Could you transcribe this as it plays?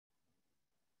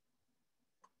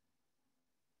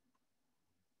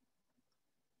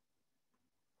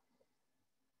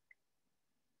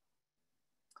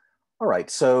All right,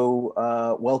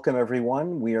 so welcome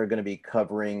everyone. We are going to be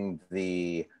covering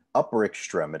the upper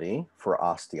extremity for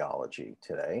osteology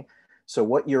today. So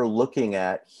what you're looking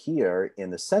at here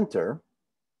in the center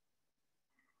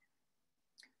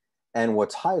and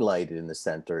what's highlighted in the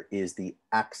center is the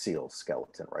axial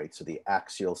skeleton, right? So the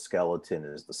axial skeleton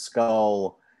is the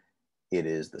skull, it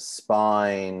is the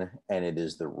spine, and it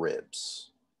is the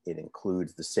ribs. It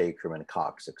includes the sacrum and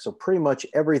coccyx. So pretty much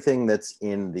everything that's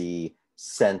in the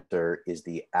center is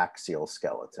the axial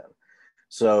skeleton.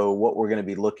 So what we're going to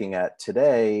be looking at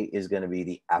today is going to be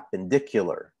the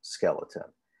appendicular skeleton.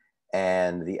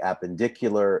 And the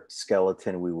appendicular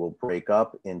skeleton we will break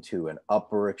up into an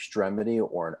upper extremity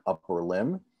or an upper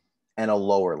limb and a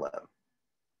lower limb.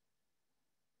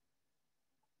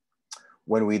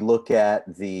 When we look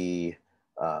at the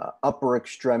upper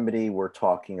extremity, we're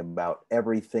talking about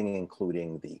everything,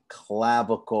 including the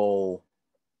clavicle,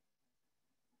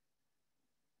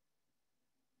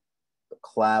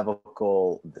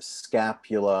 the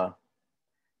scapula,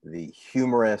 the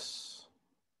humerus,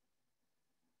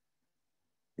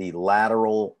 the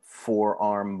lateral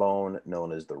forearm bone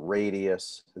known as the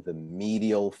radius, the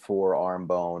medial forearm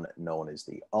bone known as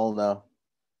the ulna,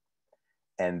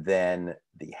 and then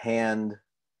the hand,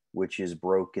 which is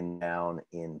broken down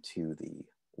into the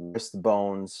wrist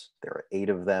bones. There are 8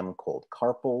 of them called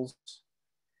carpals.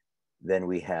 Then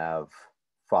we have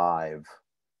 5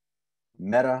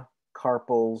 metacarpals,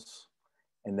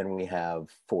 and then we have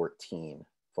 14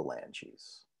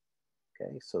 phalanges.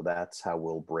 Okay, so that's how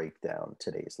we'll break down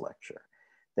today's lecture.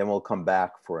 Then we'll come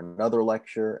back for another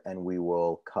lecture and we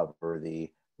will cover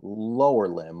the lower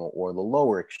limb or the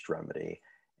lower extremity,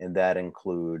 and that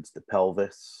includes the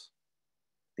pelvis,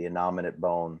 the innominate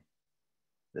bone,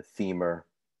 the femur,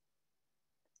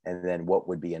 and then what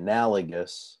would be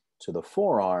analogous to the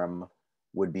forearm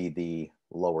would be the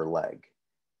lower leg,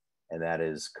 and that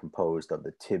is composed of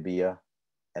the tibia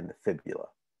and the fibula.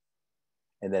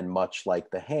 And then much like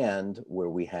the hand, where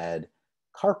we had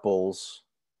carpals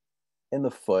in the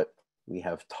foot, we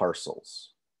have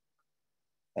tarsals.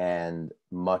 And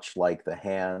much like the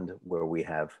hand, where we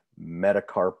have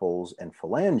metacarpals and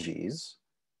phalanges,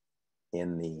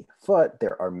 in the foot,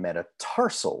 there are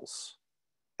metatarsals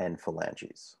and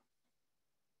phalanges.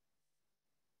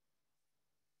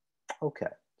 Okay,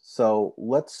 so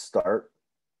let's start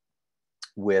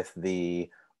with the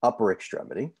upper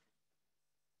extremity.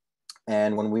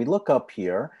 And when we look up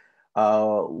here,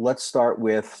 let's start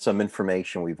with some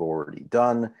information we've already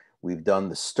done. We've done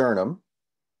the sternum,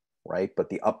 right? But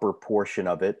the upper portion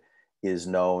of it is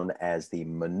known as the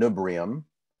manubrium.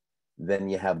 Then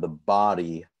you have the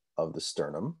body of the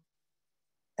sternum.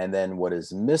 And then what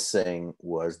is missing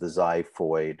was the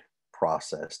xiphoid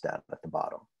process down at the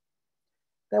bottom.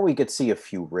 Then we could see a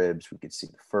few ribs. We could see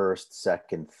the first,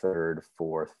 second, third,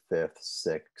 fourth, fifth,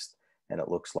 sixth, and it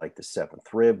looks like the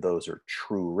 7th rib. Those are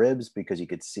true ribs because you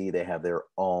could see they have their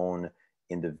own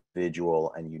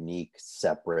individual and unique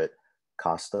separate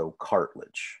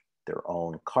costocartilage, their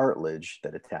own cartilage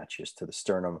that attaches to the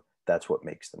sternum. That's what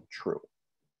makes them true.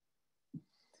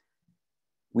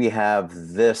 We have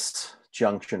this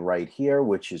junction right here,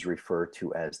 which is referred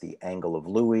to as the angle of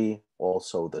Louis,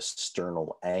 also the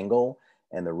sternal angle.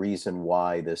 And the reason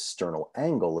why this sternal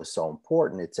angle is so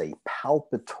important, it's a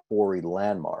palpatory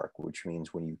landmark, which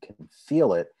means when you can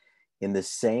feel it in the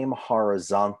same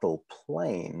horizontal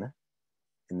plane,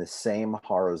 is the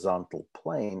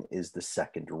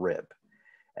 2nd rib.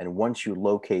 And once you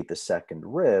locate the 2nd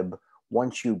rib,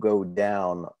 once you go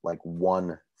down like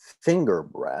 1 finger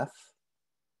breadth,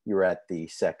 you're at the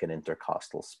 2nd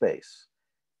intercostal space,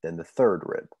 then the 3rd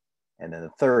rib, and then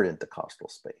the 3rd intercostal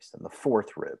space, and the 4th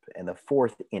rib, and the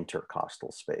 4th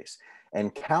intercostal space.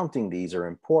 And counting these are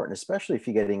important, especially if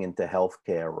you're getting into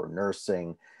healthcare or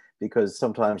nursing, because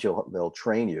sometimes they'll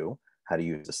train you how to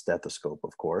use a stethoscope,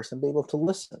 of course, and be able to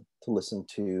listen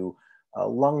to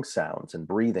lung sounds and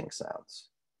breathing sounds.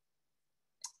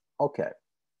 Okay,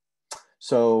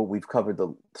 so we've covered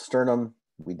the sternum,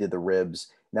 we did the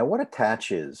ribs. Now what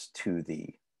attaches to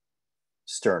the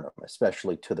sternum,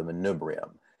 especially to the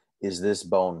manubrium, is this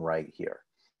bone right here.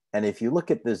 And if you look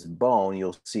at this bone,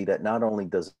 you'll see that not only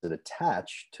does it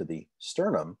attach to the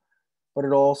sternum, but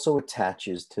it also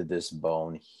attaches to this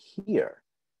bone here.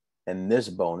 And this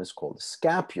bone is called the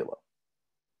scapula.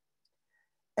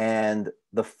 And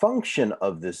the function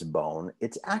of this bone,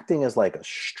 it's acting as like a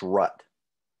strut.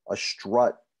 A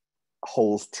strut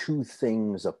holds 2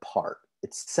 things apart.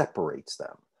 It separates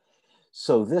them.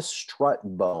 So this strut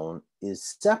bone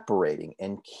is separating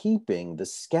and keeping the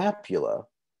scapula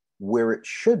where it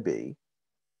should be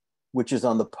which is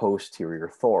on the posterior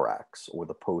thorax or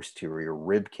the posterior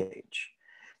rib cage.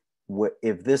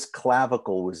 If this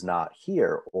clavicle was not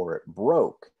here or it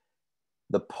broke,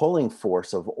 the pulling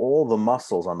force of all the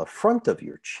muscles on the front of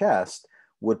your chest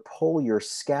would pull your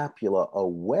scapula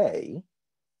away.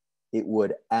 It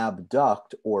would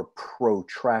abduct or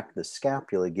protract the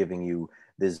scapula, giving you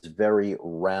this very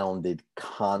rounded,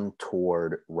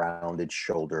 contoured, rounded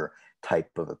shoulder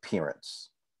type of appearance.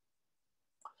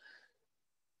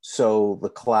 So the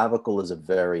clavicle is a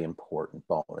very important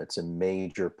bone. It's a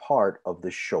major part of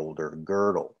the shoulder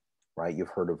girdle, right? You've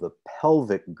heard of the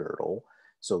pelvic girdle.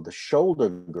 So the shoulder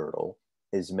girdle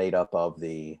is made up of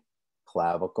the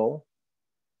clavicle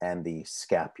and the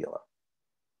scapula.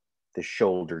 The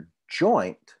shoulder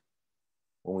joint,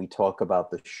 when we talk about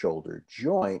the shoulder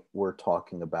joint, we're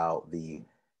talking about the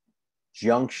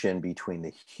junction between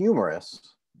the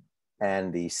humerus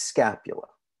and the scapula.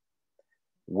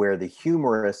 Where the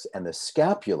humerus and the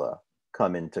scapula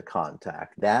come into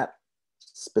contact, that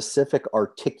specific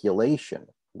articulation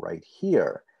right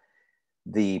here,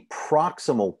 the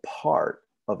proximal part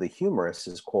of the humerus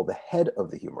is called the head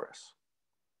of the humerus.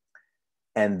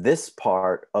 And this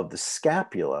part of the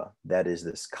scapula, that is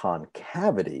this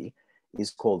concavity,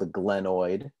 is called the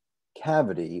glenoid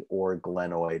cavity or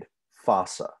glenoid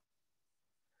fossa.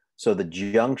 So the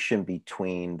junction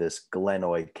between this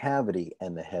glenoid cavity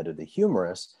and the head of the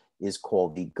humerus is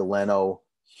called the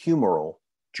glenohumeral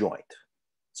joint.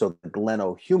 So the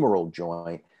glenohumeral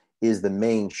joint is the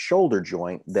main shoulder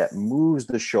joint that moves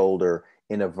the shoulder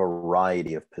in a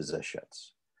variety of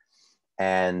positions.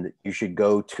 And you should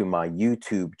go to my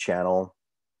YouTube channel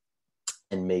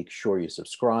and make sure you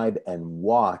subscribe and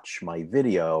watch my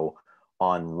video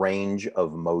on range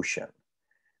of motion.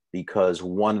 Because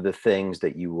one of the things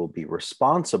that you will be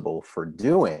responsible for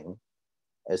doing,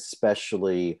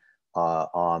 especially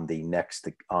on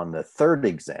the third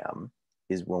exam,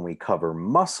 is when we cover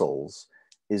muscles,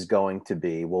 is going to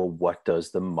be, well, what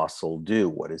does the muscle do?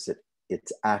 What is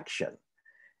its action?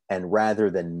 And rather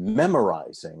than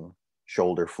memorizing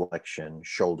shoulder flexion,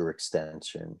 shoulder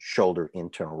extension, shoulder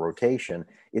internal rotation,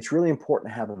 it's really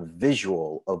important to have a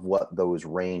visual of what those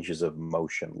ranges of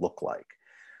motion look like.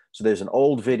 So there's an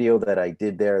old video that I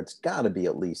did there. It's got to be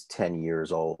at least 10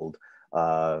 years old.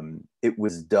 It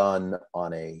was done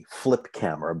on a flip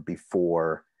camera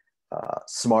before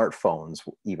smartphones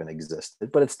even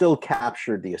existed, but it still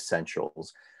captured the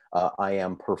essentials. I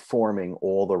am performing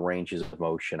all the ranges of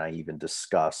motion. I even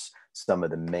discuss some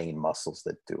of the main muscles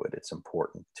that do it. It's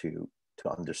important to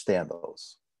understand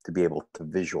those, to be able to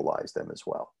visualize them as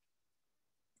well.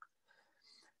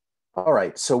 All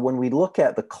right, so when we look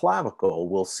at the clavicle,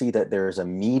 we'll see that there's a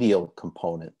medial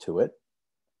component to it,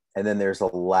 and then there's a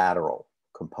lateral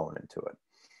component to it.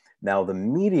 Now, the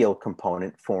medial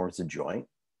component forms a joint,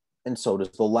 and so does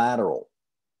the lateral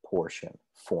portion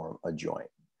form a joint.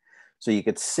 So you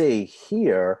could see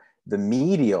here, the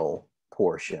medial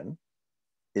portion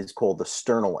is called the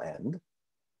sternal end,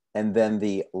 and then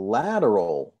the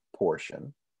lateral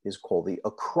portion is called the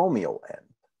acromial end.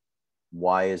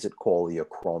 Why is it called the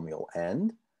acromial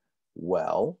end?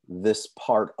 Well, this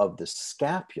part of the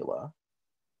scapula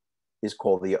is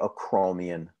called the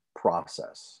acromion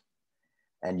process.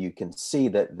 And you can see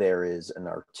that there is an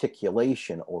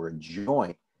articulation or a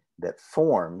joint that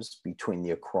forms between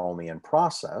the acromion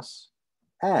process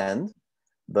and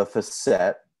the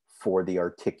facet for the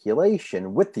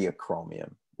articulation with the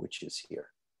acromion, which is here.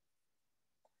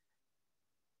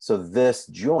 So this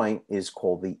joint is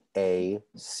called the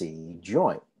AC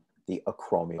joint, the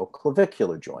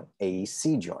acromioclavicular joint,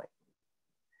 AC joint.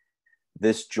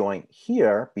 This joint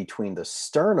here between the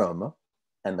sternum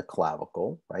and the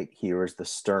clavicle, right? Here is the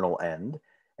sternal end,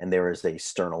 and there is a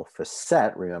sternal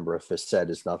facet. Remember, a facet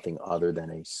is nothing other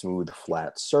than a smooth,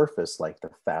 flat surface like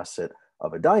the facet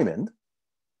of a diamond,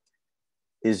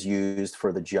 is used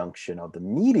for the junction of the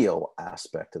medial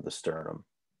aspect of the sternum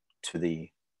to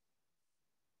the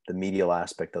medial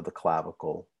aspect of the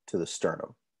clavicle to the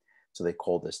sternum. So they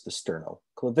call this the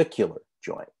sternoclavicular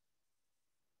joint.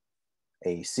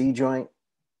 AC joint,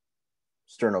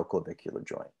 sternoclavicular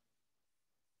joint.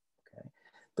 Okay.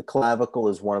 The clavicle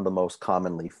is one of the most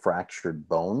commonly fractured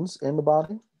bones in the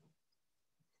body.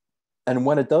 And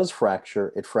when it does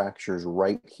fracture, it fractures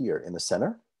right here in the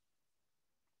center,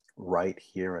 right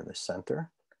here in the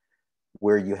center,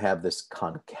 where you have this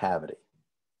concavity.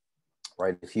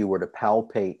 Right? If you were to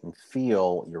palpate and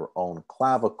feel your own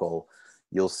clavicle,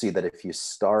 you'll see that if you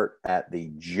start at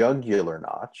the jugular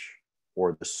notch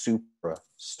or the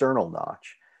suprasternal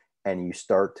notch and you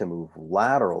start to move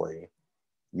laterally,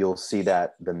 you'll see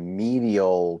that the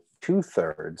medial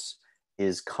 2/3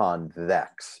 is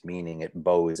convex, meaning it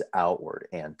bows outward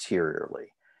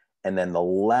anteriorly. And then the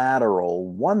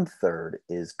lateral 1/3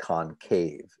 is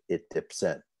concave, it dips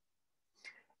in.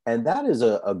 And that is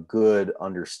a good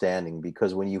understanding,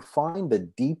 because when you find the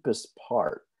deepest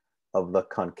part of the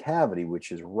concavity,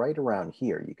 which is right around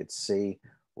here, you could see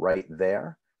right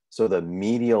there. So the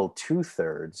medial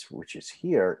 2/3, which is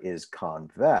here, is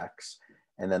convex,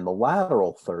 and then the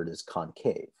lateral third is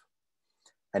concave.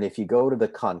 And if you go to the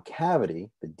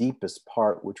concavity, the deepest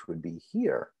part, which would be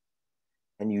here,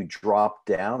 and you drop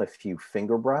down a few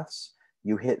finger breaths,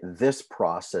 you hit this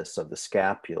process of the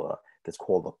scapula that's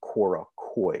called the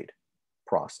coracoid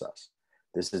process.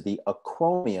 This is the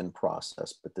acromion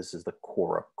process, but this is the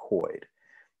coracoid.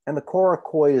 And the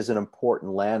coracoid is an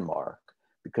important landmark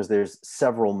because there's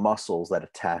several muscles that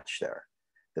attach there.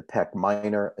 The pec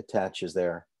minor attaches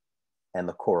there, and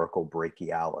the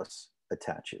coracobrachialis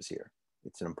attaches here.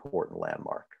 It's an important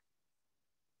landmark.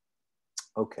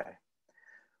 Okay,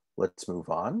 let's move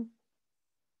on.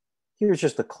 Here's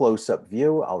just a close-up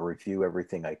view. I'll review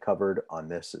everything I covered on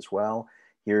this as well.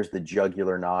 Here's the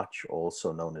jugular notch,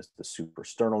 also known as the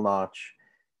suprasternal notch.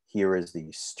 Here is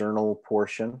the sternal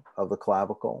portion of the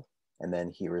clavicle. And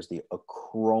then here is the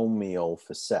acromial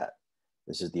facet.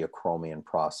 This is the acromion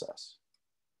process.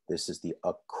 This is the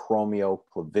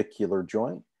acromioclavicular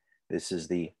joint. This is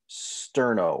the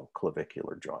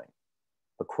sternoclavicular joint.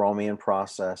 Acromion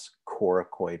process,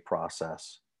 coracoid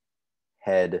process,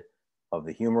 head of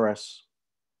the humerus,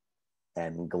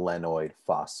 and glenoid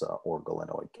fossa or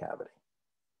glenoid cavity.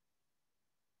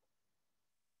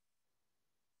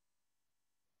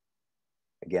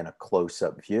 Again, a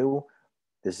close-up view.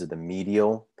 This is the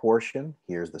medial portion.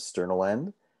 Here's the sternal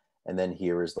end. And then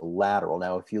here is the lateral.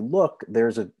 Now, if you look,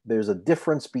 there's a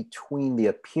difference between the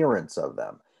appearance of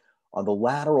them. On the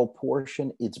lateral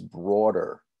portion, it's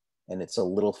broader and it's a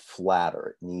little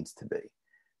flatter. It needs to be.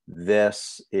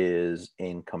 This is,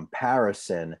 in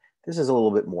comparison, this is a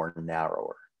little bit more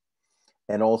narrower.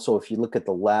 And also, if you look at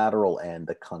the lateral end,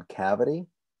 the concavity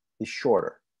is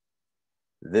shorter.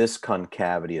 This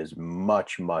concavity is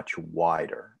much, much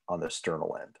wider on the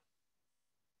sternal end.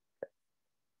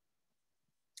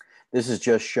 This is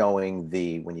just showing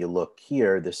when you look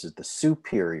here, this is the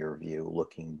superior view,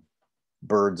 looking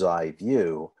bird's eye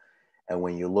view. And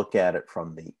when you look at it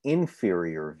from the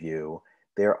inferior view,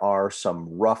 there are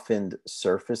some roughened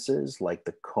surfaces like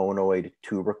the conoid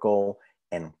tubercle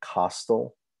and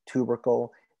costal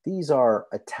tubercle. These are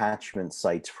attachment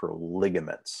sites for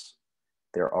ligaments.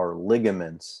 There are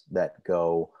ligaments that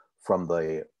go from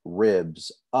the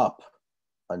ribs up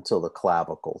until the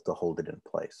clavicle to hold it in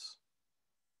place.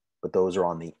 But those are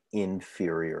on the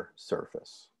inferior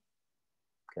surface.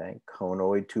 Okay,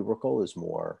 conoid tubercle is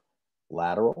more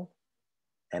lateral,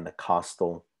 and the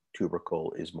costal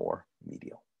tubercle is more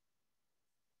medial.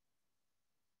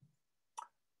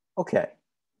 Okay,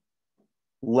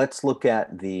 let's look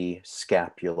at the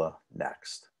scapula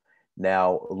next.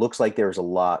 Now, it looks like there's a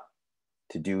lot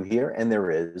to do here, and there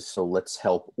is, so let's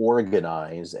help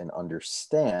organize and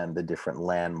understand the different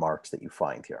landmarks that you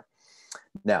find here.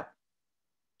 Now,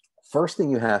 first thing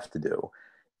you have to do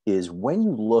is when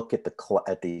you look at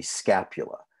the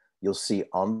scapula, you'll see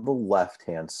on the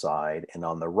left-hand side and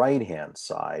on the right-hand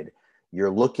side, you're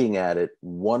looking at it,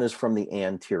 one is from the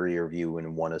anterior view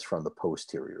and one is from the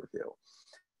posterior view.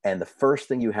 And the first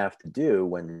thing you have to do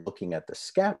when looking at the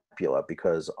scapula,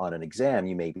 because on an exam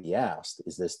you may be asked,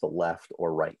 is this the left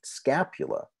or right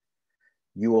scapula?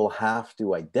 You will have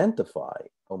to identify,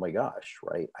 oh my gosh,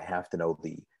 right? I have to know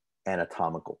the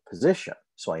anatomical position,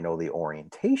 so I know the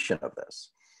orientation of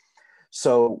this.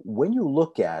 So when you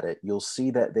look at it, you'll see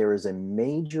that there is a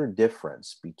major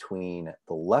difference between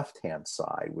the left-hand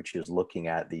side, which is looking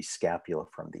at the scapula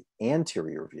from the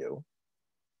anterior view,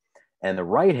 and the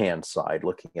right-hand side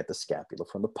looking at the scapula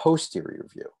from the posterior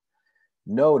view.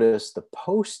 Notice the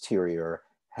posterior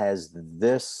has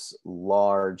this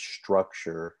large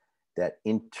structure that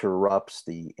interrupts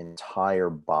the entire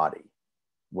body,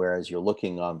 whereas you're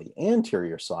looking on the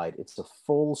anterior side, it's a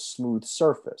full smooth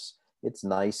surface. It's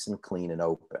nice and clean and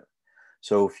open.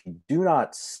 So if you do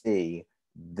not see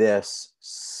this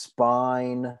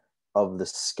spine of the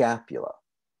scapula,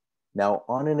 now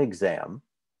on an exam,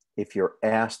 if you're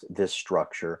asked this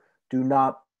structure, do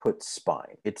not put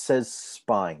spine. It says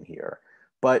spine here,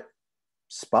 but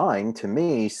spine to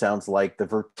me sounds like the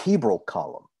vertebral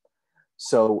column.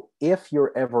 So if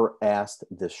you're ever asked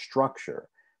this structure,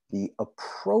 the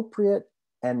appropriate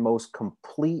and most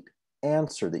complete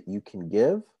answer that you can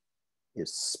give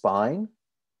is spine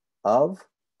of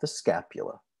the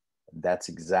scapula. That's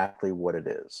exactly what it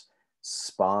is.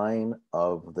 Spine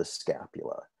of the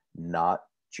scapula. not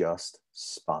just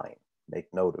spine.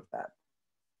 Make note of that.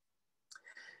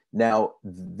 Now,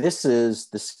 this is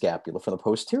the scapula from the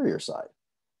posterior side.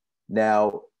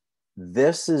 Now,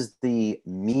 this is the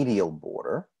medial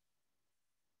border,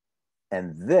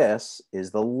 and this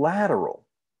is the lateral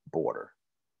border.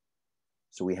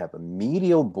 So we have a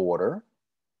medial border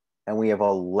and we have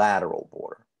a lateral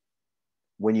border.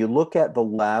 When you look at the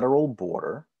lateral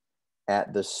border,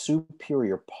 at the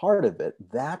superior part of it,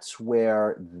 that's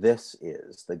where this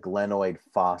is, the glenoid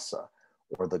fossa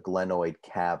or the glenoid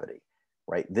cavity,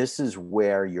 right? This is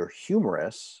where your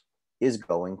humerus is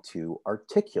going to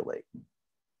articulate.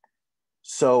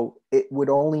 So it would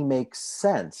only make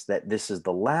sense that this is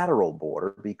the lateral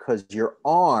border because your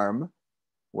arm,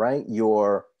 right,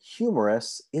 your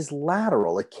humerus is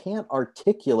lateral. It can't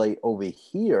articulate over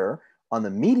here on the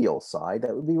medial side.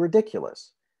 That would be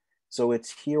ridiculous. So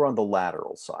it's here on the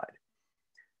lateral side.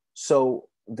 So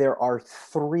there are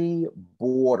three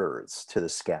borders to the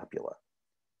scapula.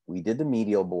 We did the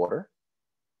medial border.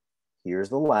 Here's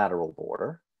the lateral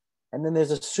border. And then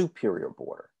there's a superior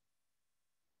border.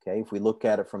 Okay, if we look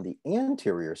at it from the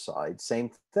anterior side,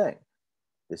 same thing.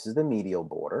 This is the medial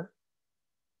border.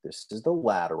 This is the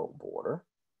lateral border.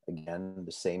 Again,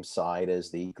 the same side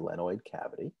as the glenoid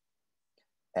cavity.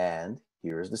 And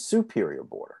here's the superior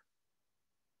border.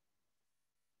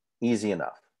 Easy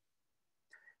enough.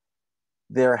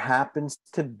 There happens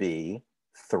to be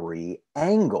three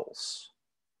angles,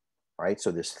 right?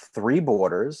 So there's three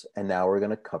borders, and now we're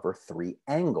going to cover three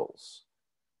angles.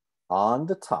 On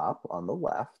the top, on the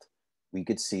left, we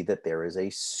could see that there is a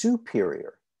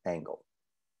superior angle.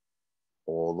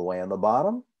 All the way on the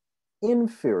bottom,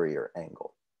 inferior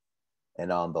angle.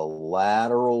 And on the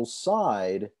lateral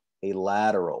side, a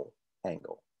lateral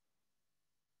angle.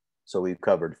 So we've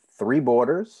covered three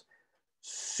borders: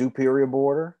 superior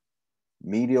border,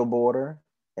 medial border,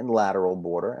 and lateral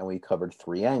border, and we covered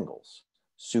three angles: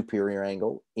 superior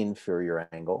angle, inferior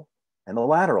angle, and the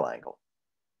lateral angle.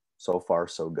 So far,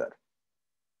 so good.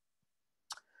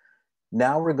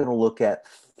 Now we're going to look at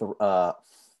 4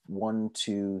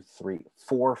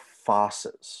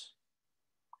 fossas.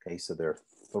 Okay, so there are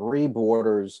three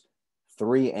borders,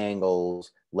 three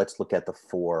angles. Let's look at the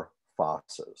 4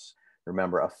 fossas.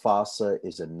 Remember, a fossa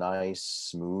is a nice,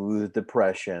 smooth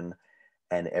depression,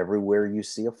 and everywhere you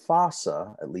see a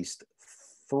fossa, at least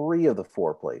 3 of the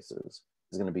 4 places,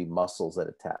 is going to be muscles that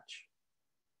attach.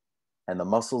 And the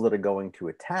muscles that are going to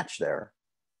attach there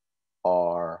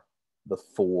are the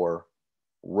 4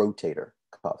 rotator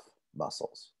cuff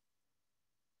muscles.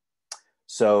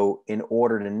 So in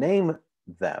order to name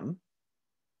them,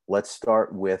 let's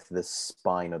start with the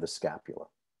spine of the scapula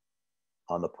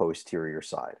on the posterior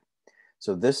side.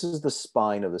 So this is the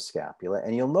spine of the scapula,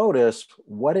 and you'll notice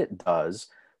what it does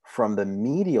from the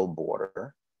medial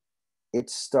border.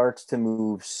 It starts to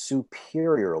move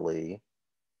superiorly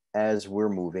as we're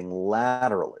moving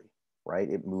laterally, right?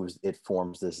 It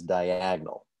forms this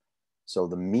diagonal. So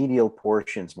the medial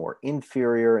portion is more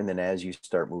inferior, and then as you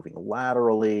start moving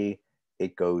laterally,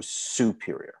 it goes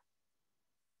superior.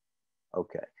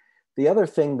 Okay. The other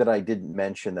thing that I didn't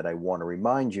mention that I want to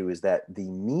remind you is that the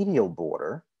medial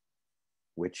border,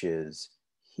 which is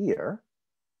here,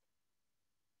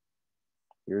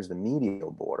 here's the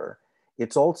medial border.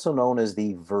 It's also known as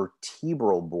the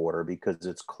vertebral border because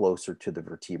it's closer to the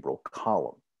vertebral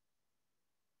column.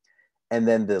 And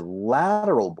then the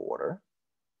lateral border,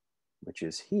 which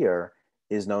is here,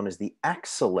 is known as the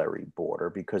axillary border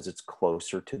because it's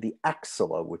closer to the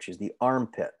axilla, which is the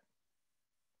armpit.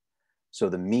 So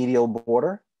the medial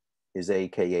border is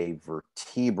AKA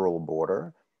vertebral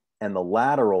border, and the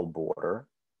lateral border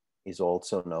is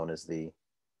also known as the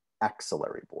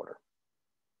axillary border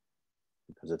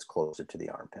because it's closer to the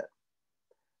armpit.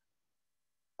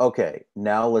 Okay,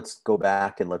 now let's go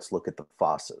back and let's look at the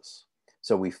fossas.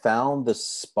 So we found the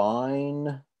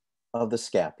spine of the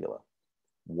scapula.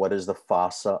 What is the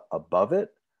fossa above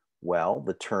it? Well,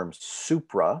 the term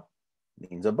supra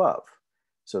means above.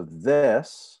 So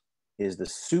this is the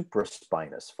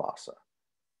supraspinous fossa.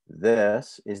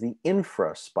 This is the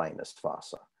infraspinous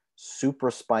fossa.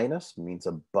 Supraspinous means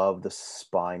above the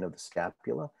spine of the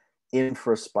scapula.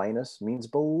 Infraspinous means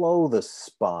below the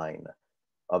spine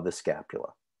of the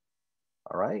scapula.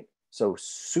 All right? So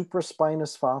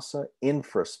supraspinous fossa,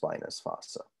 infraspinous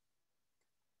fossa.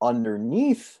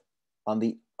 Underneath, on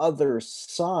the other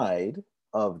side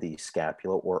of the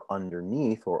scapula, or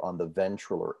underneath, or on the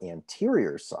ventral or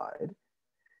anterior side,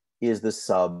 is the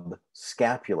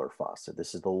subscapular fossa.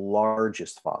 This is the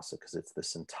largest fossa because it's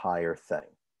this entire thing.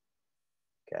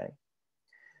 Okay.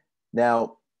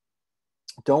 Now,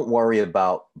 don't worry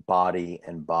about body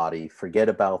and body. Forget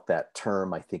about that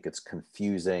term. I think it's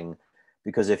confusing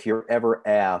because if you're ever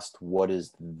asked, what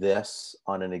is this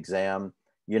on an exam,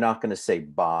 you're not going to say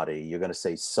body. You're going to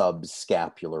say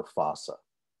subscapular fossa.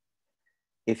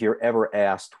 If you're ever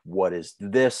asked, what is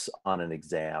this on an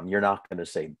exam, you're not going to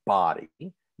say body.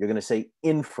 You're going to say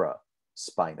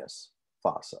infraspinous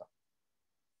fossa.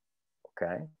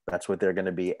 Okay, that's what they're going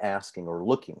to be asking or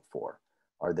looking for,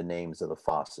 are the names of the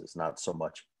fossas, not so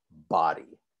much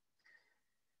body.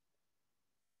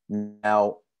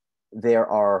 Now, there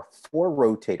are 4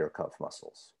 rotator cuff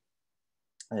muscles,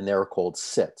 and they're called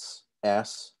sits,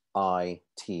 S-I-T-S,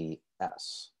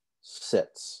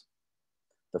 sits.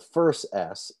 The first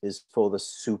S is for the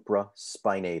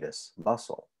supraspinatus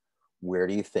muscle. Where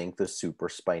do you think the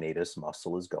supraspinatus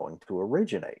muscle is going to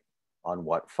originate? On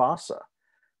what fossa?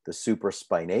 The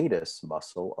supraspinatus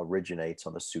muscle originates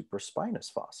on the supraspinous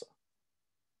fossa.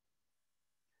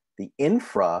 The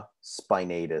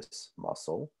infraspinatus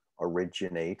muscle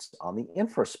originates on the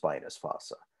infraspinous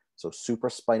fossa. So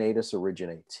supraspinatus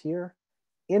originates here,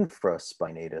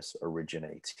 infraspinatus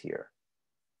originates here.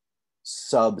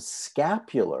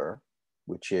 Subscapular,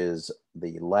 which is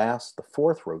the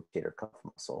 4th rotator cuff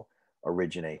muscle,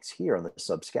 originates here on the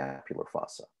subscapular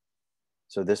fossa.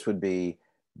 So this would be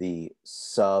the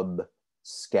supraspinatus,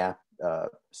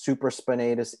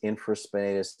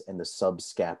 infraspinatus, and the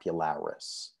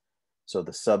subscapularis. So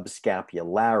the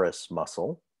subscapularis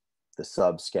muscle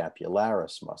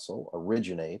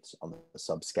originates on the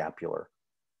subscapular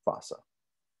fossa.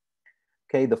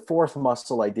 Okay, the 4th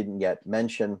muscle I didn't yet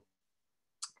mention.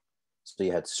 So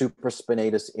you had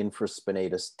supraspinatus,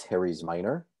 infraspinatus, teres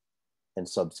minor, and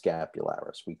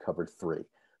subscapularis. We covered 3.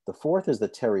 The 4th is the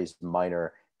teres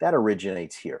minor. That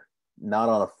originates here, not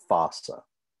on a fossa.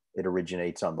 It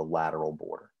originates on the lateral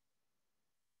border.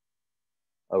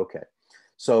 Okay,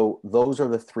 so those are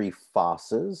the 3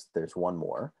 fossas. There's one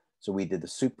more. So we did the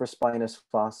supraspinous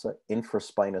fossa,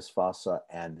 infraspinous fossa,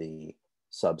 and the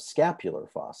subscapular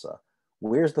fossa.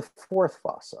 Where's the 4th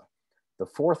fossa? The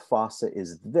 4th fossa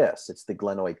is this. It's the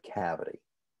glenoid cavity.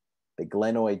 The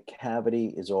glenoid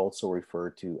cavity is also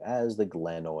referred to as the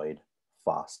glenoid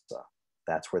fossa.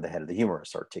 That's where the head of the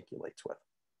humerus articulates with.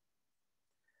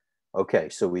 Okay,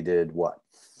 so we did what?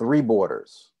 3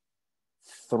 borders,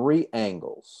 3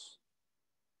 angles,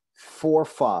 4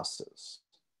 fossas.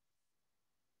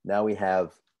 Now we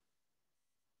have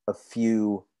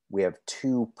we have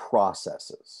 2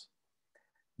 processes.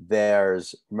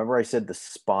 Remember I said the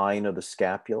spine of the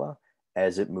scapula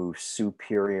as it moves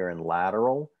superior and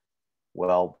lateral?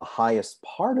 Well, the highest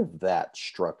part of that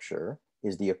structure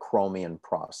is the acromion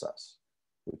process,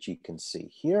 which you can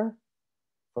see here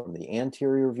from the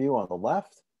anterior view on the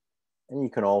left, and you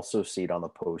can also see it on the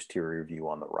posterior view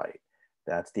on the right.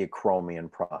 That's the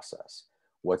acromion process.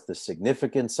 What's the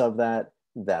significance of that?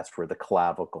 That's where the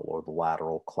clavicle or the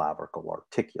lateral clavicle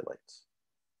articulates.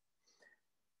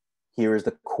 Here is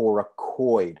the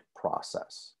coracoid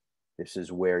process. This is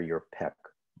where your pec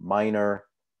minor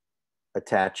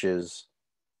attaches.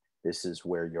 This is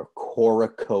where your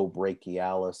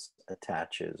coracobrachialis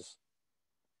attaches.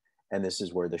 And this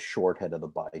is where the short head of the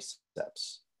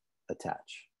biceps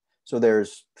attach. So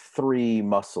there's 3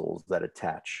 muscles that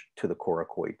attach to the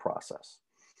coracoid process.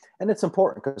 And it's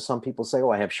important because some people say,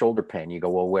 oh, I have shoulder pain. You go,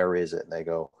 well, where is it? And they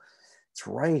go, it's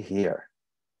right here,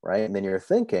 right? And then you're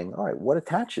thinking, all right, what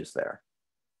attaches there?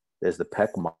 There's the pec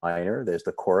minor, there's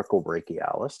the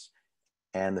coracobrachialis,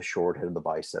 and the short head of the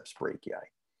biceps brachii.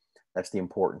 That's the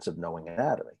importance of knowing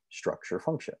anatomy, structure,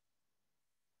 function.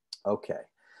 Okay.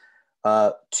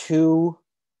 2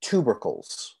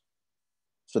 tubercles.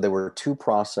 So there were 2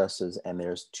 processes and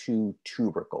there's 2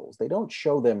 tubercles. They don't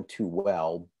show them too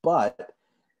well, but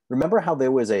remember how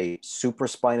there was a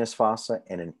supraspinous fossa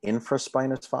and an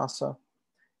infraspinous fossa?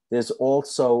 There's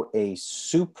also a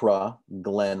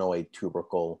supraglenoid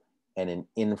tubercle and an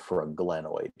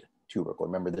infraglenoid tubercle.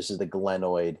 Remember, this is the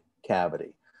glenoid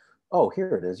cavity. Oh,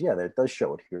 here it is. Yeah, it does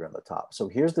show it here on the top. So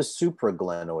here's the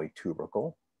supraglenoid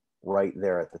tubercle right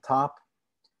there at the top.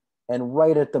 And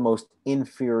right at the most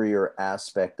inferior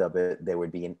aspect of it, there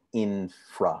would be an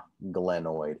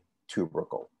infraglenoid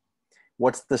tubercle.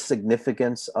 What's the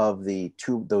significance of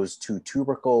those 2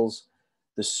 tubercles?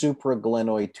 The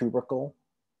supraglenoid tubercle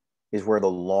is where the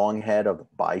long head of the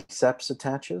biceps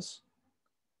attaches.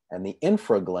 And the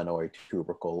infraglenoid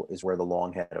tubercle is where the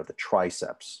long head of the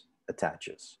triceps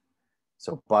attaches.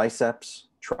 So biceps,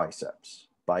 triceps,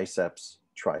 biceps,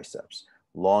 triceps,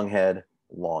 long head,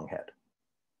 long head.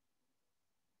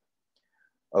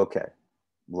 Okay,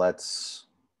 let's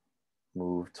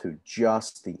move to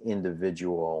just the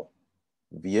individual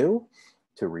view.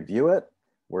 To review it,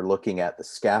 we're looking at the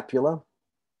scapula.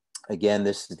 Again,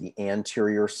 this is the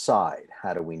anterior side.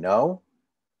 How do we know?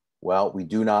 Well, we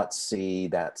do not see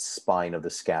that spine of the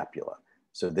scapula.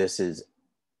 So this is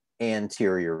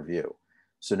anterior view.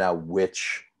 So now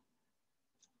which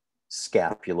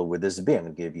scapula would this be? I'm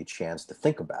going to give you a chance to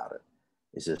think about it.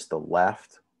 Is this the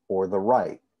left or the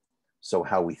right? So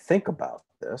how we think about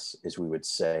this is we would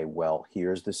say, well,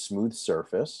 here's the smooth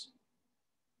surface.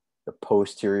 The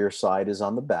posterior side is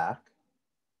on the back.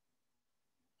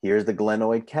 Here's the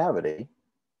glenoid cavity.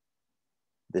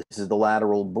 This is the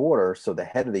lateral border, so the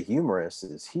head of the humerus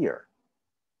is here.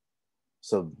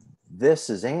 So this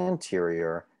is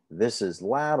anterior, this is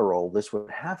lateral. This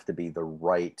would have to be the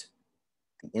right,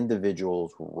 the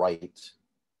individual's right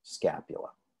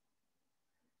scapula.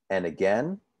 And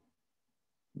again,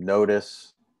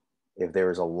 notice if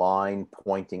there is a line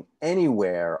pointing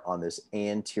anywhere on this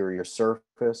anterior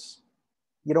surface,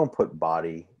 you don't put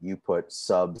body, you put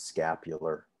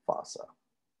subscapular fossa.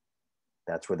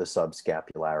 That's where the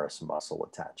subscapularis muscle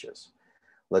attaches.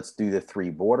 Let's do the three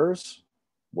borders.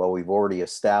 Well, we've already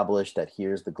established that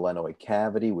here's the glenoid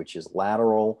cavity, which is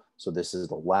lateral. So this is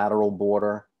the lateral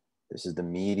border, this is the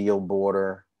medial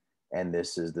border, and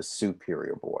this is the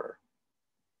superior border.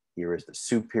 Here is the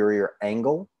superior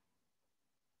angle,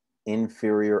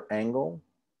 inferior angle,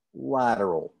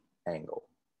 lateral angle.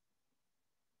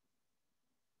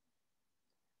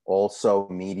 Also,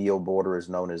 medial border is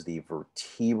known as the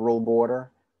vertebral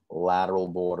border. Lateral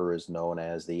border is known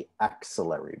as the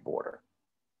axillary border.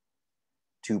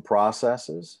 Two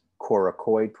processes,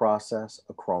 coracoid process,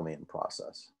 acromion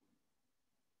process.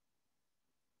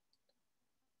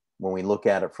 When we look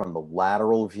at it from the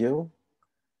lateral view,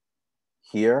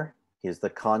 here is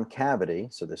the concavity.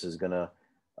 So this is going to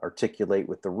articulate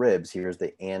with the ribs. Here's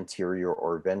the anterior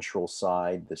or ventral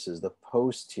side. This is the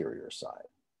posterior side.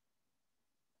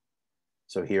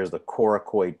 So here's the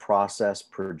coracoid process,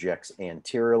 projects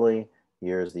anteriorly.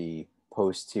 Here's the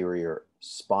posterior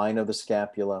spine of the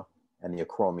scapula and the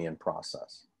acromion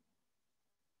process.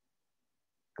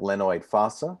 Glenoid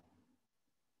fossa,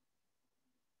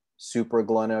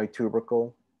 supraglenoid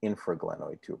tubercle,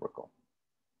 infraglenoid tubercle.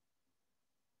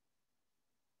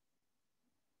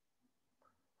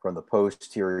 From the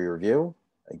posterior view,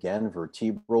 again,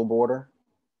 vertebral border,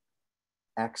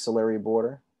 axillary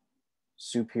border,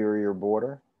 superior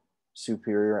border,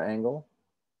 superior angle,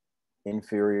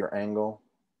 inferior angle,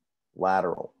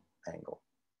 lateral angle.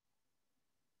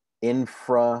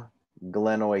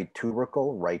 Infraglenoid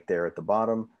tubercle, right there at the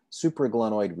bottom.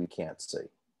 Supraglenoid, we can't see.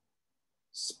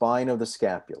 Spine of the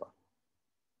scapula.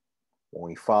 When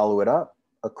we follow it up,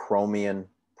 acromion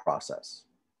process.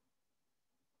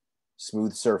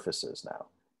 Smooth surfaces now.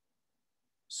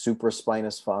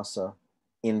 Supraspinous fossa,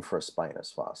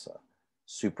 infraspinous fossa.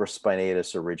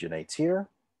 Supraspinatus originates here.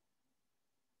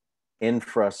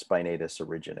 Infraspinatus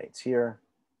originates here.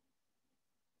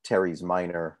 Teres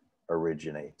minor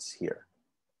originates here.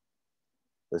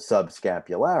 The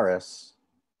subscapularis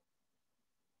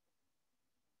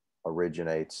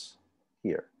originates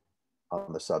here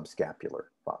on the subscapular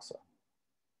fossa.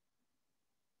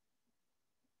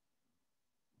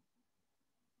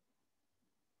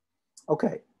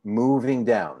 Okay, moving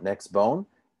down. Next bone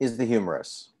is the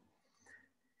humerus.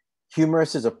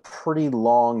 Humerus is a pretty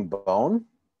long bone.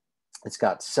 It's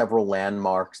got several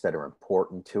landmarks that are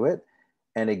important to it.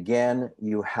 And again,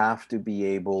 you have to be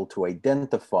able to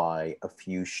identify a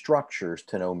few structures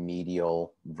to know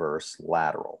medial versus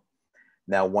lateral.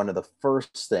 Now, one of the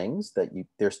first things that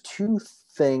there's two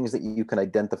things that you can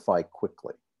identify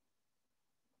quickly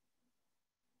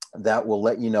that will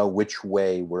let you know which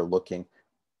way we're looking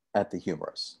at the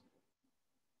humerus.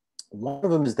 One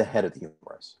of them is the head of the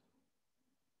humerus.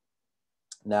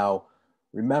 Now,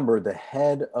 remember, the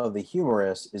head of the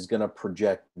humerus is going to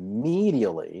project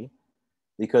medially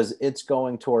because it's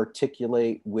going to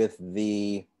articulate with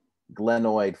the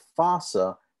glenoid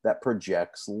fossa that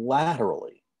projects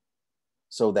laterally.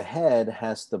 So the head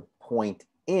has to point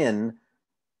in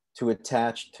to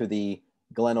attach to the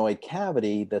glenoid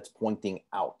cavity that's pointing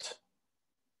out.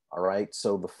 All right,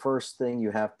 so the first thing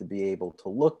you have to be able to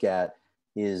look at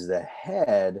is the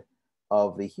head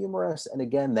of the humerus. And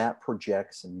again, that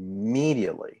projects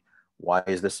medially. Why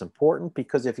is this important?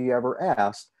 Because if you ever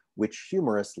asked which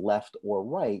humerus, left or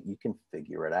right, you can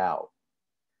figure it out.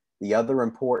 The other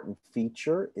important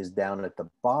feature is down at the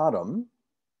bottom.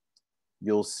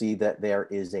 You'll see that there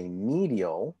is a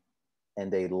medial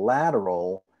and a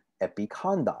lateral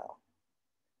epicondyle.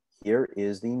 Here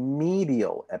is the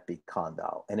medial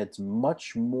epicondyle, and it's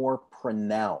much more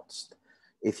pronounced.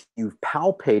 If you've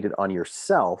palpated on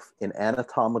yourself in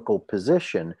anatomical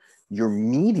position, Your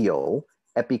medial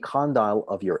epicondyle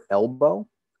of your elbow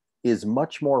is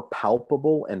much more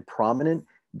palpable and prominent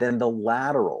than the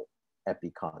lateral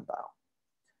epicondyle.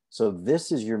 So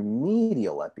this is your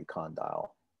medial epicondyle,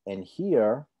 and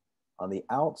here on the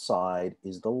outside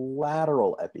is the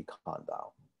lateral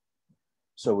epicondyle.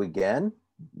 So again,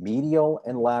 medial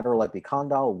and lateral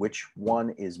epicondyle, which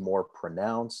one is more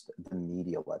pronounced? The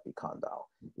medial epicondyle.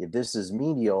 If this is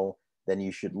medial, then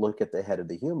you should look at the head of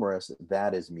the humerus.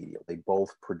 That is medial. They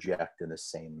both project in the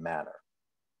same manner.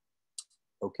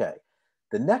 Okay,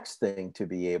 the next thing to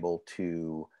be able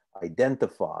to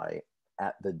identify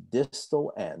at the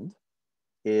distal end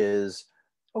is,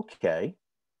 okay,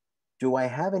 do I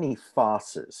have any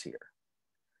fosses here?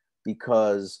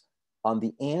 Because on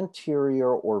the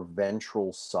anterior or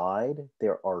ventral side,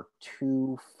 there are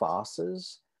 2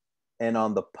 fosses, and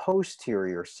on the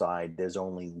posterior side, there's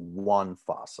only 1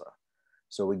 fossa.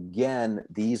 So again,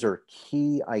 these are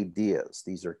key ideas.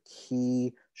 These are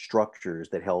key structures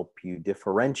that help you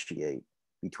differentiate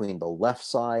between the left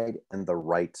side and the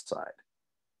right side.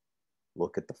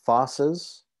 Look at the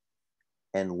fossas,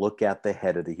 and look at the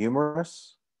head of the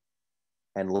humerus,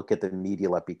 and look at the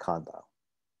medial epicondyle.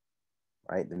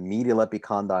 Right? The medial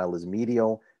epicondyle is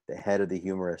medial, the head of the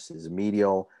humerus is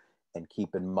medial, and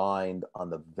keep in mind on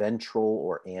the ventral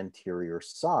or anterior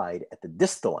side at the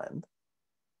distal end,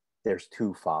 there's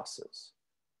 2 fossas.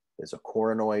 There's a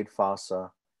coronoid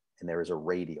fossa and there is a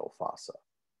radial fossa.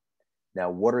 Now,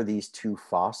 what are these 2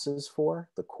 fossas for?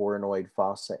 The coronoid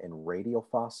fossa and radial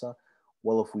fossa?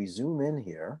 Well, if we zoom in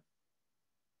here,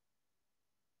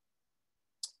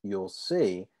 you'll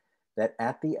see that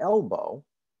at the elbow,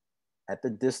 at the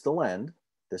distal end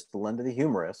of the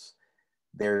humerus,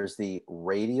 there's the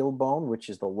radial bone, which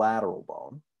is the lateral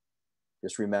bone.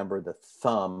 Just remember the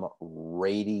thumb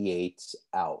radiates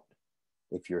out.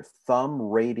 If your thumb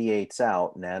radiates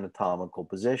out in anatomical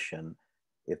position,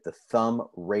 if the thumb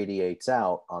radiates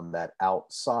out, on that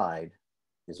outside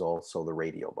is also the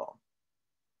radial bone.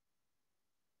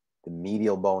 The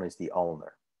medial bone is the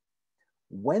ulnar.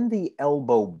 When the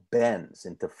elbow bends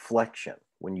into flexion,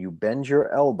 when you bend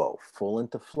your elbow full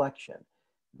into flexion,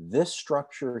 this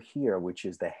structure here, which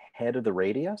is the head of the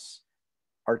radius,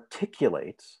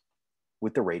 articulates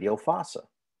with the radial fossa.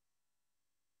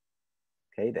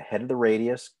 Okay, the head of the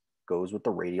radius goes with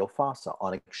the radial fossa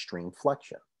on extreme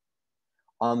flexion.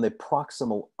 On the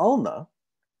proximal ulna,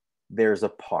 there's a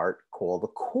part called the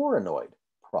coronoid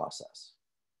process.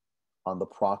 On the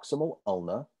proximal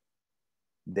ulna,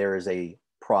 there is a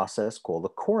process called the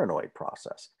coronoid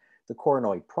process. The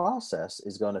coronoid process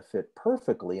is going to fit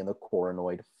perfectly in the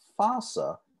coronoid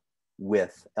fossa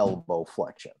with elbow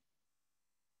flexion.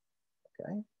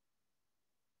 Okay.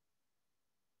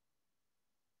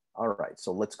 All right,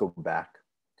 so let's go back.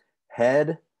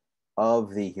 Head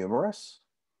of the humerus,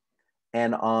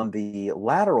 and on the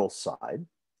lateral side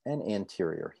and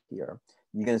anterior here,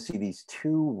 you're going to see these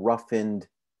 2 roughened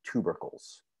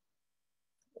tubercles.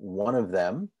 One of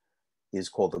them is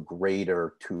called the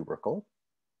greater tubercle,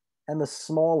 and the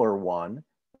smaller one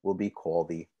will be called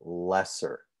the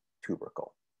lesser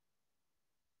tubercle.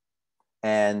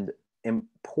 And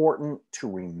important to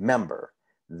remember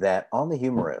that on the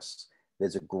humerus,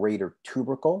 there's a greater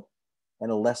tubercle and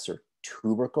a lesser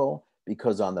tubercle,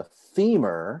 because on the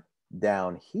femur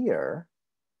down here,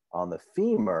 on the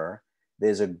femur,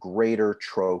 there's a greater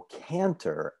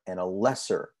trochanter and a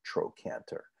lesser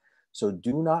trochanter. So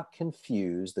do not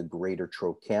confuse the greater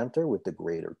trochanter with the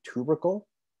greater tubercle,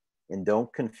 and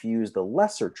don't confuse the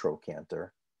lesser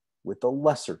trochanter with the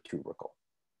lesser tubercle.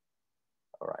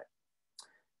 All right.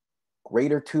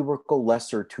 Greater tubercle,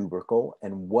 lesser tubercle,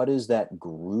 and what is that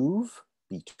groove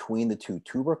between the 2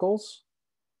 tubercles?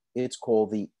 It's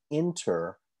called the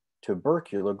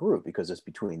intertubercular groove, because it's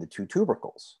between the 2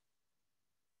 tubercles.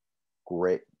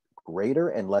 Greater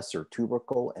and lesser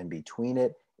tubercle, and between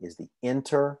it is the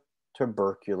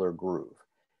intertubercular groove.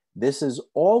 This is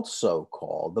also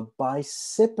called the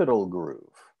bicipital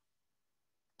groove.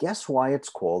 Guess why it's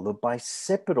called the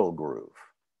bicipital groove?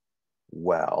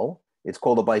 Well, it's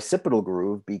called the bicipital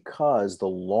groove because the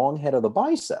long head of the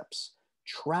biceps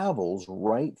travels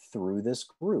right through this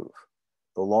groove.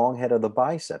 The long head of the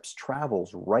biceps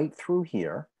travels right through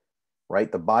here,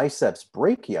 right? The biceps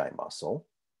brachii muscle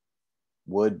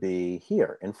would be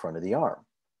here in front of the arm.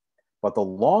 But the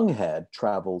long head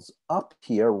travels up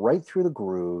here right through the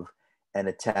groove and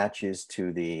attaches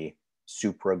to the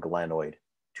supraglenoid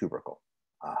tubercle.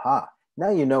 Aha, now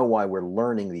you know why we're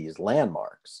learning these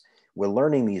landmarks. We're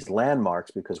learning these landmarks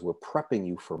because we're prepping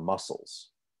you for muscles.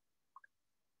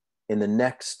 In the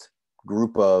next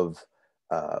group of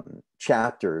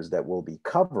chapters that we'll be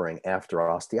covering after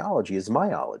osteology is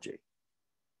myology.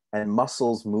 And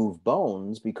muscles move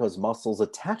bones because muscles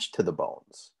attach to the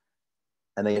bones.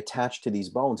 And they attach to these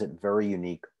bones at very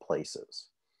unique places.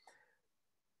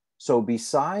 So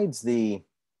besides the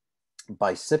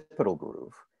bicipital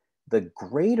groove, the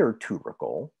greater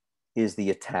tubercle is the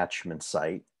attachment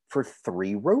site for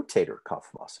 3 rotator cuff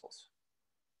muscles.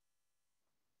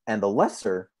 And the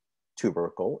lesser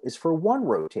tubercle is for 1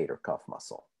 rotator cuff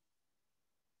muscle.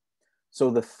 So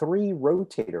the 3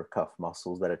 rotator cuff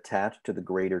muscles that attach to the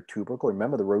greater tubercle,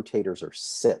 remember the rotators are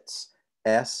sits,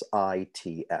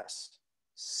 S-I-T-S,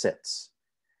 sits.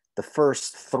 The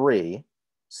first 3,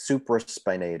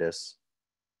 supraspinatus,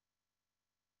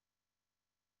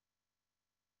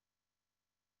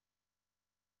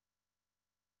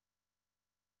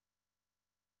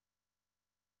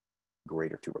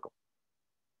 greater tubercle.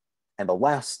 And the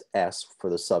last S for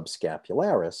the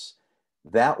subscapularis,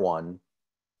 that one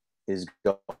is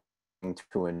going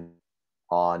to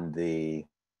on the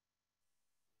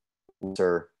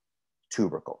lesser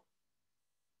tubercle.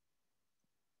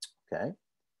 Okay,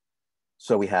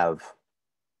 so we have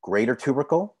greater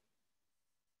tubercle,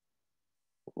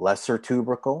 lesser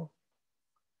tubercle.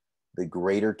 The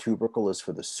greater tubercle is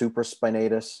for the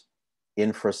supraspinatus,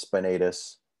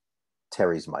 infraspinatus,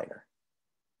 teres minor.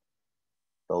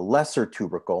 The lesser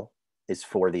tubercle is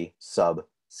for the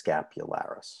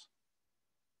subscapularis.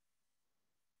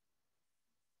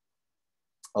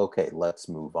 Okay, let's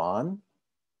move on.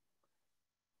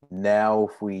 Now,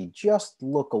 if we just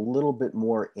look a little bit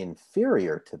more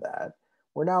inferior to that,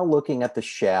 we're now looking at the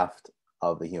shaft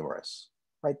of the humerus,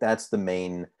 right? That's the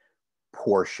main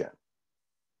portion.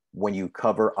 When you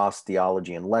cover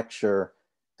osteology in lecture,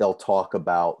 they'll talk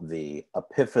about the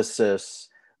epiphysis,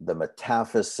 the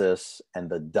metaphysis, and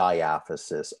the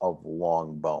diaphysis of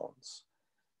long bones.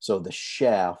 So the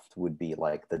shaft would be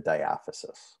like the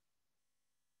diaphysis.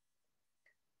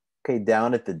 Okay,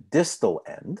 down at the distal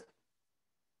end,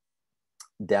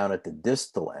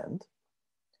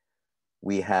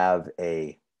 we have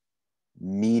a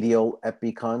medial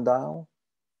epicondyle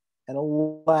and a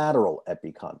lateral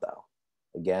epicondyle.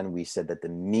 Again, we said that the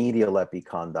medial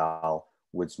epicondyle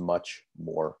was much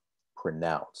more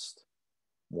pronounced,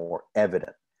 more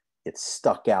evident. It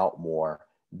stuck out more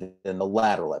than the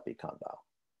lateral epicondyle.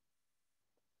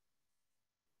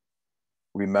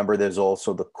 Remember, there's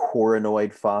also the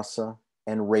coronoid fossa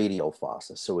and radial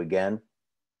fossa. So again,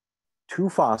 2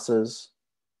 fossas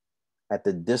at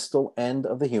the distal end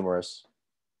of the humerus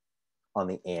on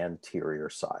the anterior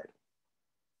side.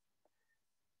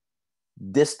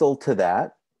 Distal to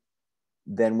that,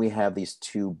 then we have these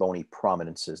 2 bony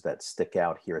prominences that stick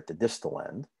out here at the distal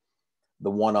end.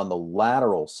 The one on the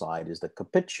lateral side is the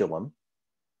capitulum,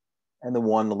 and the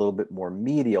one a little bit more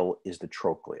medial is the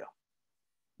trochlea.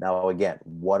 Now, again,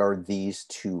 what are these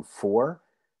 2 for?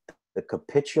 The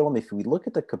capitulum, if we look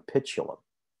at the capitulum,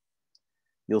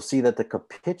 you'll see that the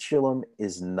capitulum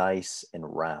is nice and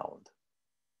round.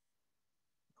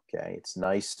 Okay, it's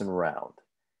nice and round.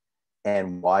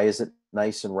 And why is it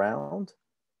nice and round?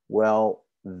 Well,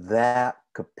 that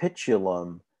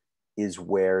capitulum is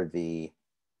where the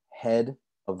head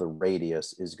of the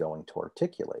radius is going to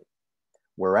articulate.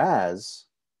 Whereas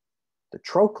the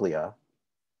trochlea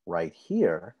right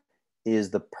here is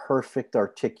the perfect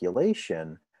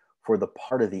articulation for the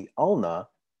part of the ulna,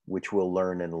 which we'll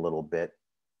learn in a little bit,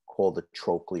 called the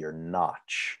trochlear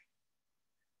notch.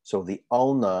 So the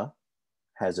ulna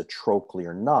has a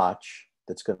trochlear notch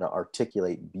that's going to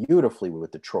articulate beautifully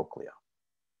with the trochlea.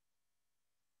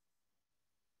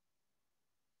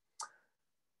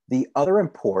 The other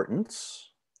importance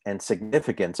and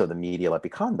significance of the medial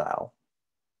epicondyle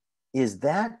is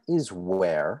that is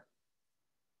where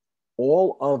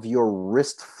all of your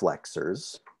wrist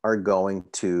flexors are going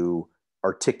to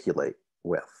articulate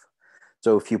with.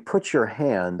 So if you put your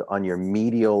hand on your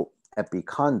medial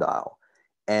epicondyle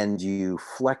and you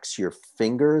flex your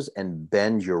fingers and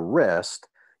bend your wrist,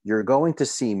 you're going to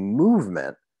see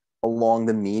movement along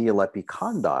the medial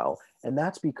epicondyle. And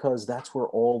that's because that's where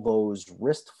all those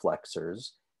wrist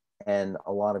flexors and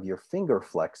a lot of your finger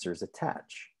flexors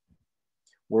attach.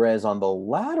 Whereas on the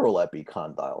lateral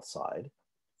epicondyle side,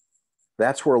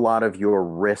 that's where a lot of your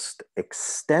wrist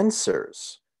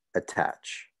extensors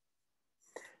attach.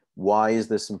 Why is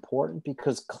this important?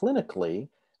 Because clinically,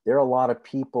 there are a lot of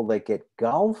people that get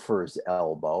golfer's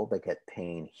elbow that get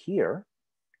pain here.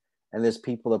 And there's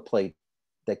people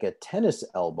that get tennis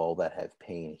elbow that have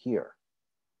pain here.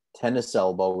 Tennis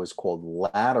elbow is called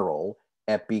lateral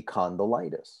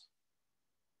epicondylitis.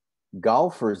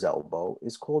 Golfer's elbow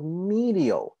is called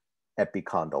medial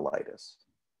epicondylitis.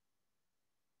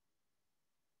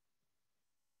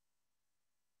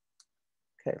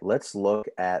 Okay, let's look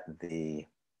at the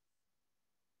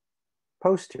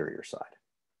posterior side.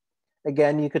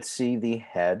 Again, you could see the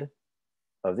head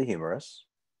of the humerus.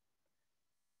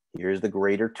 Here's the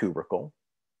greater tubercle.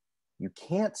 You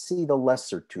can't see the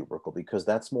lesser tubercle because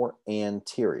that's more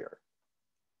anterior.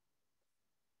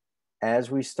 As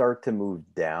we start to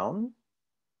move down,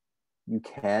 you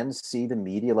can see the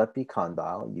medial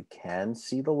epicondyle. You can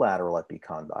see the lateral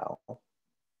epicondyle.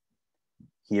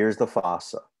 Here's the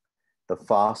fossa. The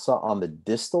fossa on the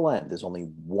distal end, there's only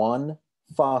one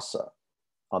fossa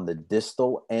on the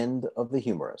distal end of the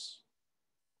humerus,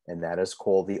 and that is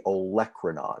called the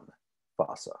olecranon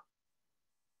fossa.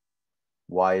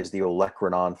 Why is the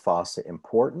olecranon fossa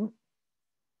important?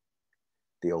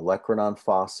 The olecranon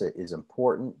fossa is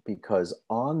important because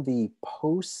on the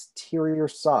posterior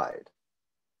side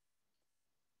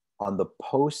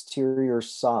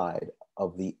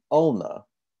of the ulna,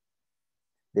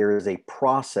 there is a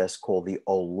process called the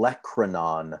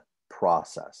olecranon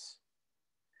process.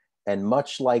 And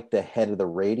much like the head of the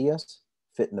radius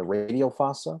fit in the radial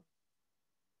fossa,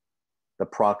 the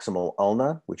proximal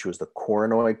ulna, which was the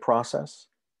coronoid process,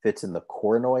 fits in the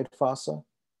coronoid fossa.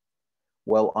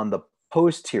 Well, on the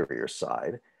posterior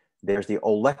side, there's the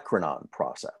olecranon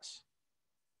process.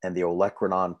 And the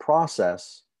olecranon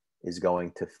process is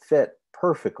going to fit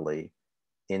perfectly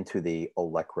into the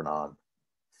olecranon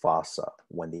fossa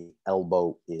when the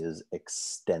elbow is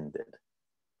extended.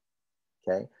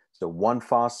 Okay, so one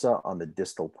fossa on the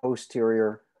distal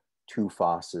posterior, two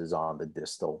fossas on the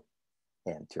distal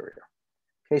anterior.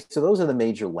 Okay, so those are the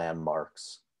major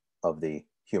landmarks of the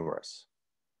humerus.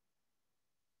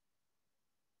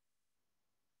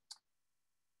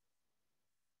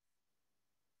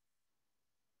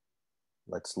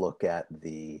 Let's look at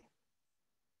the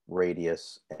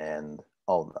radius and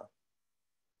ulna.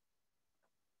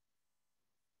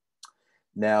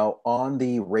 Now, on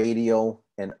the radial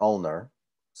and ulnar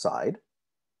side,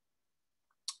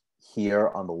 here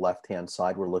on the left-hand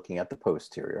side, we're looking at the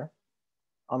posterior.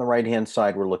 On the right-hand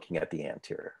side, we're looking at the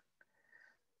anterior.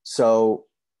 So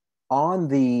on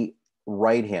the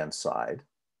right-hand side,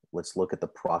 let's look at the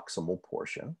proximal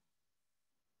portion.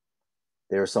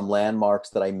 There are some landmarks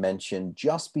that I mentioned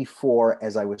just before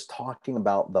as I was talking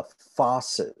about the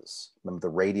fossas. Remember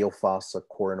the radial fossa,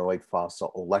 coronoid fossa,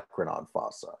 olecranon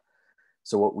fossa.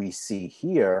 So what we see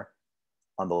here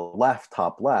on the left,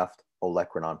 top left,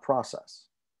 olecranon process.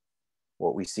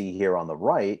 What we see here on the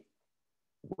right,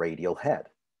 radial head.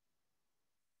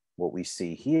 What we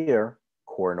see here,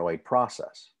 coronoid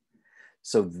process.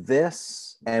 So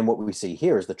this, and what we see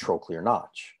here is the trochlear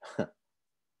notch.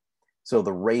 So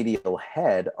the radial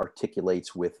head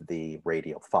articulates with the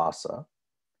radial fossa.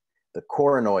 The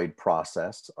coronoid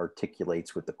process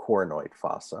articulates with the coronoid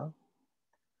fossa.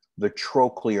 The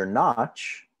trochlear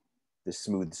notch, the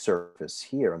smooth surface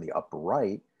here on the upper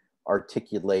right,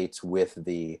 articulates with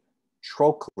the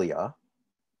trochlea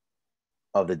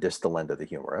of the distal end of the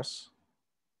humerus.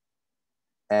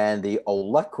 And the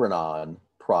olecranon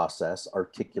process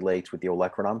articulates with the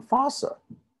olecranon fossa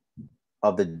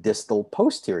of the distal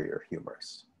posterior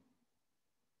humerus.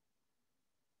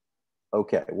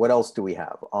 Okay, what else do we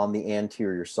have on the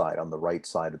anterior side, on the right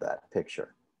side of that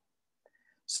picture?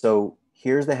 So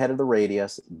here's the head of the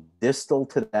radius. Distal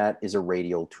to that is a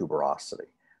radial tuberosity.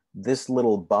 This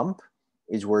little bump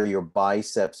is where your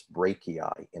biceps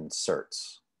brachii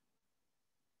inserts.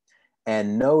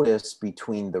 And notice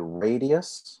between the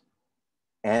radius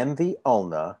and the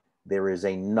ulna, there is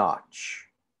a notch.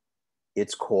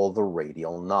 It's called the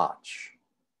radial notch.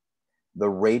 The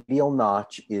radial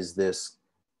notch is this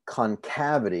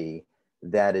concavity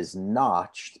that is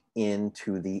notched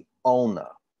into the ulna.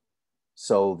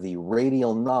 So the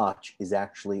radial notch is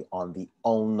actually on the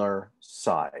ulnar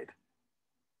side.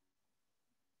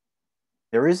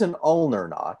 There is an ulnar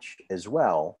notch as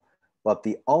well, but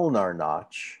the ulnar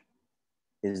notch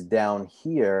is down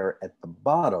here at the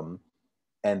bottom,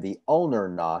 and the ulnar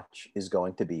notch is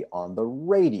going to be on the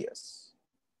radius.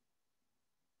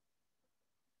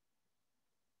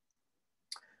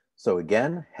 So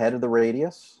again, head of the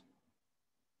radius,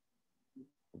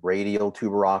 radial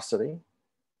tuberosity,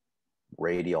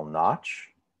 radial notch,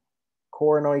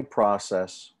 coronoid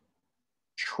process,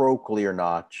 trochlear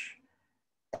notch,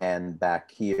 and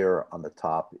back here on the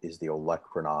top is the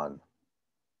olecranon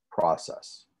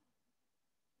process.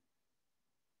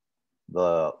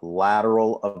 The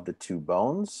lateral of the two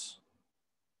bones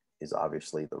is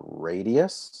obviously the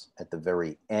radius. At the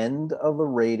very end of the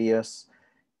radius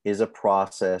is a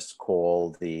process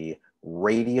called the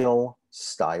radial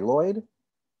styloid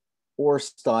or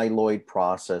styloid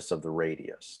process of the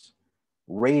radius.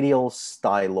 Radial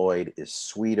styloid is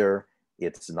sweeter.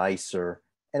 it's nicer,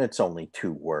 and it's only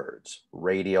 2 words,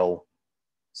 radial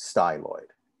styloid.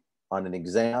 On an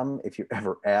exam, if you're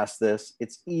ever asked this,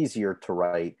 it's easier to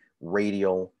write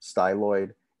radial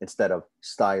styloid instead of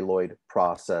styloid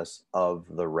process of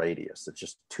the radius. It's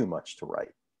just too much to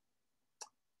write.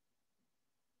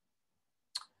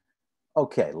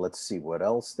 Okay, let's see what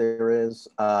else there is.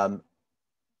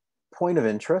 Point of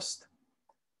interest.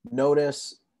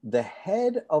 Notice the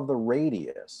head of the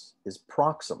radius is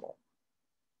proximal.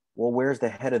 Well, where's the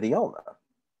head of the ulna?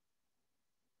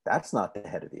 That's not the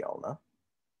head of the ulna.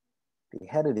 The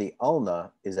head of the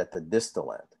ulna is at the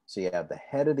distal end. So you have the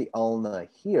head of the ulna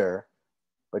here,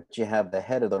 but you have the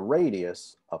head of the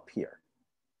radius up here.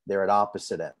 They're at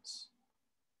opposite ends.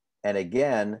 And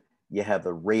again, you have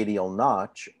the radial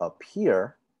notch up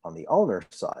here on the ulnar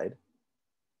side,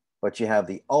 but you have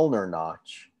the ulnar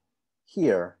notch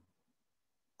here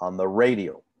on the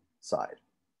radial side.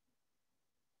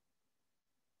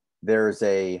 There's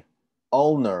a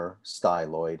ulnar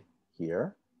styloid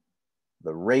here,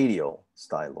 the radial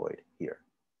styloid here.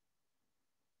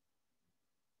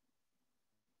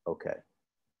 Okay.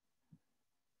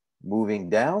 Moving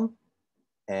down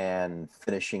and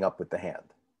finishing up with the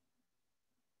hand.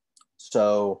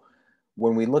 So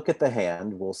when we look at the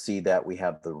hand, we'll see that we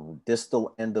have the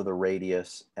distal end of the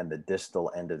radius and the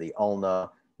distal end of the ulna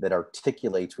that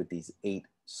articulates with these 8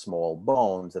 small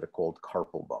bones that are called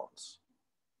carpal bones.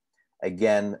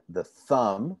 Again, the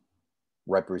thumb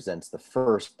represents the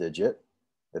first digit.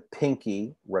 The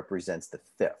pinky represents the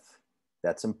 5th.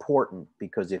 That's important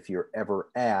because if you're ever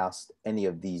asked any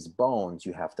of these bones,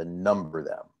 you have to number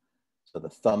them. So the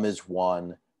thumb is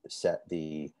 1,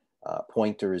 the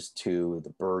pointer is 2, the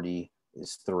birdie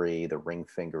is 3, the ring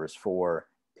finger is 4,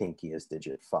 pinky is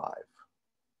digit 5.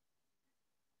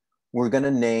 We're going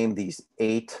to name these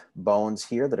 8 bones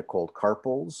here that are called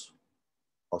carpals.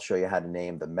 I'll show you how to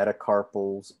name the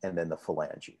metacarpals and then the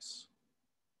phalanges.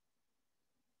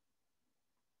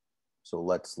 So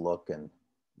let's look and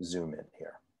zoom in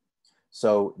here.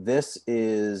 So this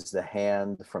is the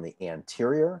hand from the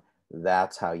anterior.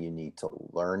 That's how you need to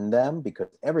learn them because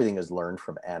everything is learned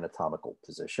from anatomical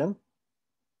position.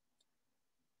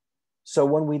 So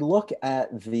when we look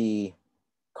at the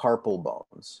carpal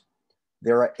bones,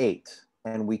 there are 8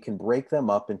 and we can break them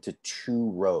up into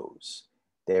 2 rows.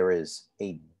 There is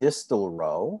a distal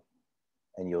row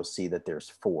and you'll see that there's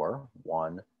 4,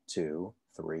 1, 2,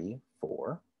 3,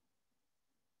 4,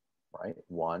 right?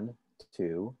 1,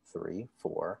 2, 3,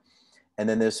 4. And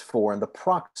then there's 4 in the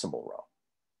proximal row.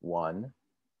 1,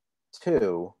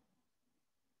 2,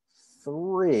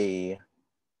 3,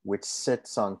 which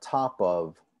sits on top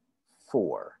of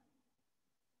 4,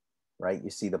 right? You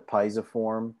see the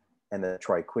pisiform and the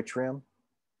triquetrum.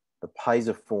 The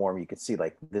pisiform, you can see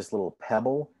like this little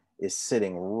pebble is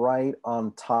sitting right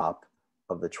on top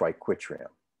of the triquetrum.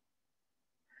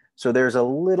 So there's a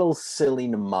little silly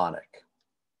mnemonic.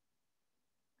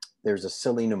 There's a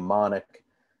silly mnemonic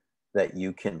that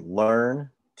you can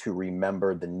learn to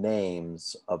remember the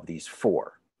names of these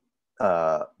 4.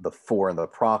 The 4 in the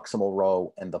proximal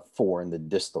row and the 4 in the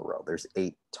distal row. There's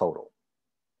 8 total.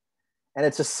 And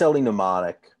it's a silly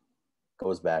mnemonic,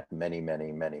 goes back many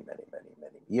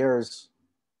years.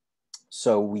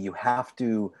 So you have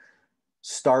to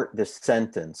start this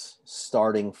sentence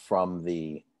starting from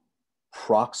the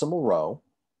proximal row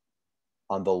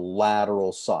on the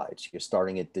lateral side. So you're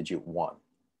starting at digit 1.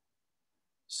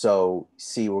 So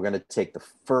see, we're going to take the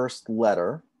first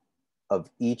letter of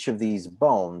each of these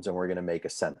bones and we're going to make a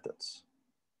sentence.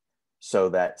 So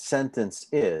that sentence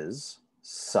is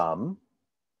some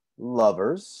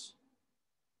lovers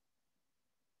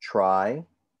try,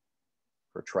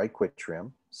 for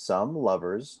triquetrum, some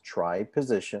lovers try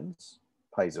positions,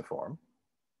 pisiform,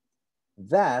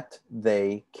 that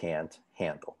they can't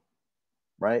handle,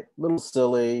 right? Little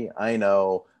silly, I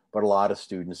know, but a lot of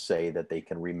students say that they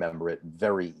can remember it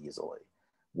very easily.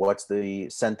 What's the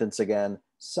sentence again?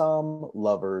 Some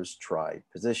lovers try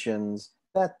positions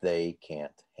that they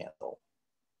can't handle.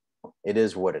 It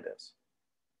is what it is.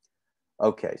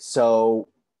 Okay, so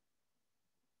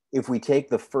if we take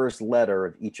the first letter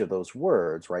of each of those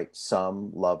words, right?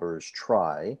 Some lovers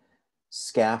try,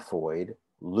 scaphoid,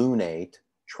 lunate,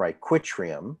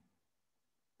 triquetrum,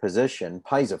 position,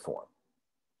 pisiform.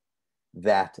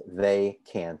 That they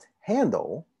can't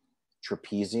handle,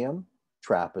 trapezium,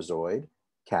 trapezoid,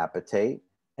 capitate,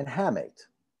 and hamate.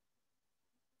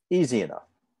 Easy enough.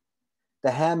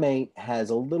 The hamate has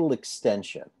a little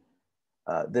extension.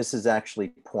 This is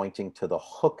actually pointing to the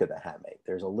hook of the hamate.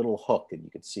 There's a little hook and you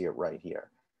can see it right here.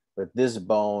 But this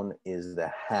bone is the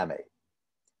hamate.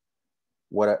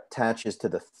 What attaches to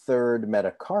the third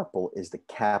metacarpal is the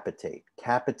capitate.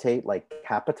 Capitate, like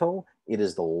capital, it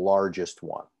is the largest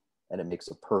one, and it makes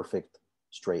a perfect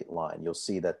straight line. You'll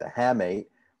see that the hamate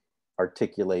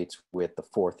articulates with the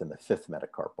fourth and the fifth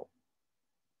metacarpal.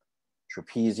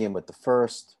 Trapezium with the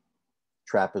first,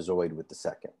 trapezoid with the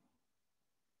second.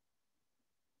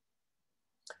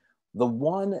 The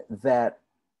one that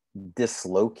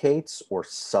dislocates or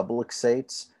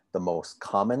subluxates the most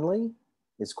commonly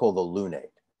is called the lunate.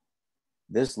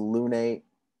 This lunate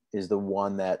is the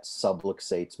one that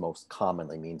subluxates most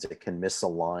commonly, means it can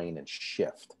misalign and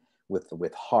shift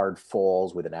with hard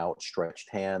falls, with an outstretched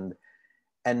hand.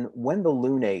 And when the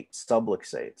lunate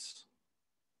subluxates,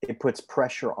 it puts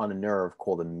pressure on a nerve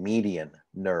called a median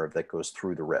nerve that goes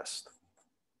through the wrist.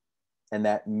 And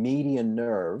that median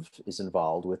nerve is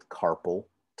involved with carpal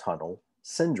tunnel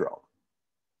syndrome.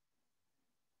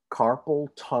 Carpal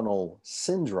tunnel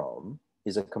syndrome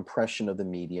is a compression of the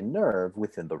median nerve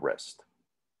within the wrist.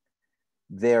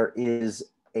 There is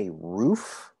a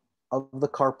roof of the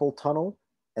carpal tunnel,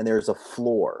 and there's a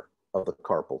floor of the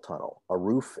carpal tunnel, a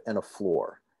roof and a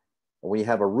floor. When you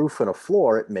have a roof and a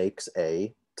floor, it makes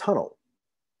a tunnel.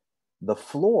 The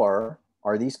floor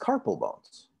are these carpal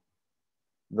bones.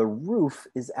 The roof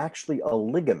is actually a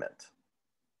ligament.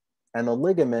 And the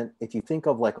ligament, if you think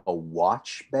of like a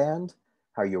watch band,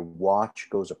 how your watch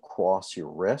goes across your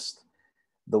wrist,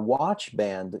 the watch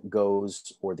band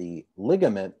goes, or the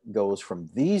ligament goes from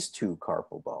these two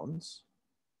carpal bones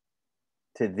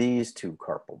to these two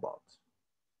carpal bones.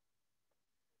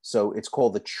 So it's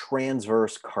called the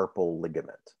transverse carpal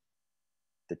ligament.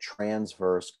 The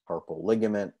transverse carpal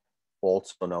ligament,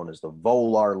 also known as the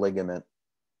volar ligament,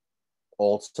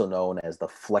 also known as the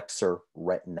flexor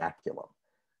retinaculum.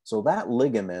 So that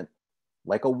ligament,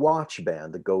 like a watch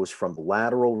band, that goes from the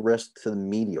lateral wrist to the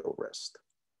medial wrist.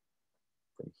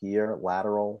 From here,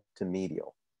 lateral to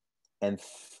medial. And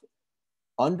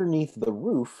underneath the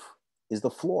roof is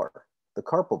the floor, the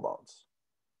carpal bones.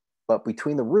 But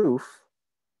between the roof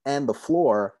and the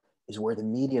floor is where the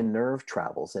median nerve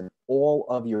travels, and all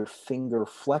of your finger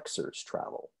flexors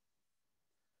travel.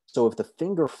 So if the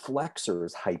finger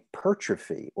flexors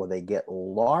hypertrophy or they get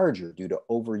larger due to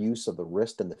overuse of the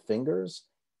wrist and the fingers,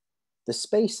 the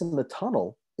space in the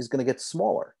tunnel is going to get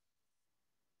smaller.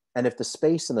 And if the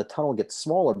space in the tunnel gets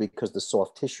smaller because the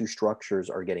soft tissue structures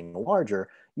are getting larger,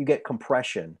 you get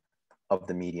compression of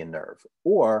the median nerve.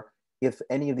 Or if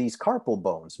any of these carpal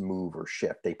bones move or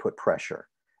shift, they put pressure.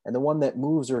 And the one that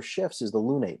moves or shifts is the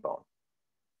lunate bone.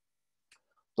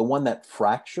 The one that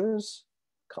fractures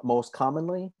most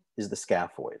commonly is the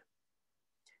scaphoid.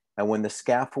 And when the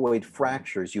scaphoid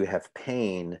fractures, you have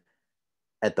pain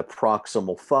at the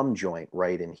proximal thumb joint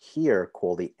right in here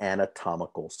called the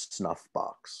anatomical snuff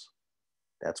box.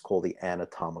 That's called the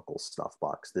anatomical snuff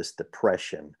box, this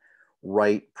depression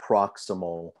right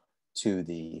proximal to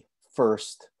the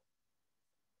first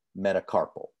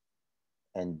metacarpal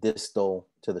and distal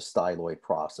to the styloid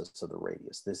process of the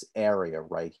radius. This area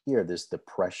right here, this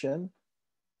depression,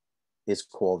 is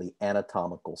called the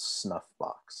anatomical snuff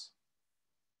box.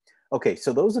 Okay,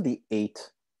 so those are the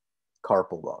 8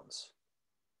 carpal bones.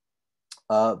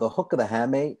 The hook of the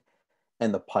hamate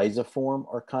and the pisiform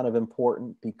are kind of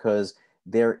important because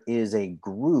there is a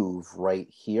groove right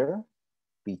here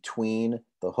between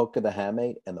the hook of the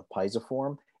hamate and the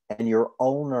pisiform, and your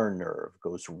ulnar nerve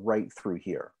goes right through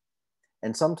here.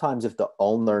 And sometimes if the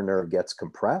ulnar nerve gets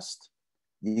compressed,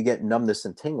 you get numbness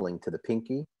and tingling to the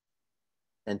pinky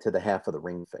and to the half of the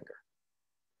ring finger.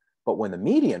 But when the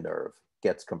median nerve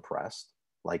gets compressed,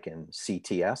 like in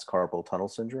CTS, carpal tunnel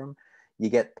syndrome, you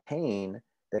get pain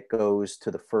that goes to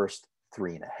the first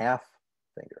 3.5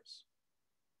 fingers.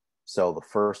 So the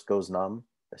first goes numb,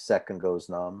 the second goes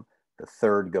numb, the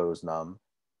third goes numb,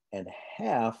 and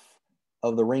half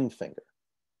of the ring finger.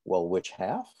 Well, which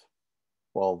half?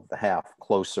 Well, the half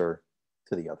closer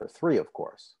to the other 3, of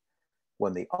course.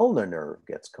 When the ulnar nerve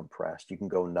gets compressed, you can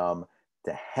go numb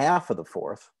to half of the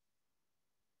 4th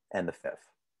and the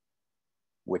 5th.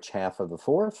 Which half of the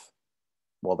 4th?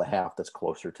 Well, the half that's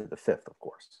closer to the 5th, of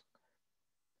course.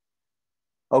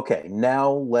 Okay,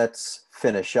 now let's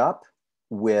finish up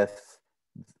with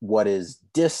what is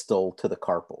distal to the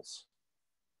carpals.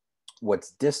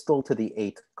 What's distal to the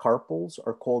 8 carpals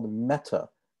are called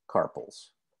metacarpals.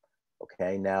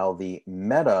 Okay, now the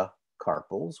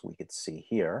metacarpals, we could see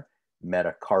here,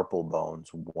 metacarpal bones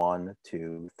 1,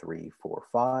 2, 3, 4,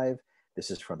 5. This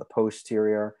is from the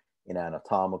posterior in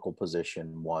anatomical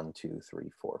position 1, 2, 3,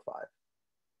 4, 5.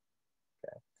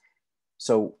 Okay,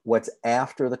 so what's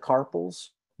after the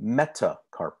carpals?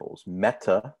 Metacarpals.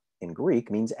 Meta in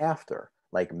Greek means after,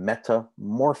 like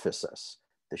metamorphosis.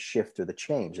 the shift or the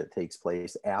change that takes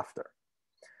place after.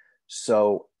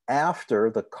 So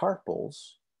after the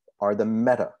carpals are the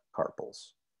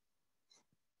metacarpals.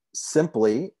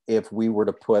 Simply, if we were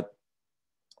to put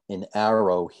an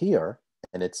arrow here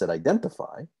and it said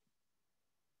identify,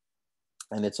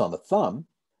 and it's on the thumb,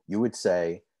 you would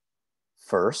say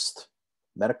first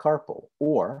metacarpal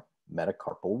or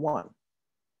metacarpal 1.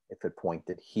 If it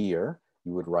pointed here,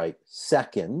 you would write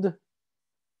second,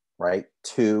 right?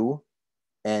 2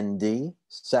 ND,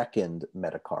 second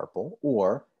metacarpal,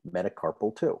 or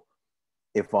metacarpal 2.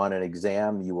 If on an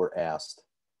exam you were asked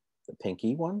the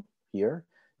pinky one here,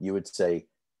 you would say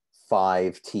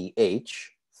 5TH,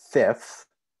 fifth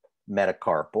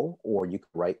metacarpal, or you could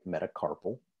write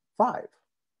metacarpal 5.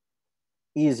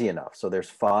 Easy enough. So there's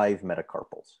 5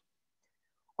 metacarpals.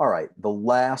 All right, the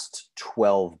last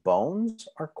 12 bones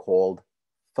are called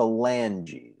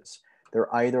phalanges.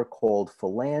 They're either called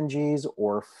phalanges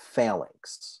or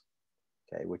phalanx,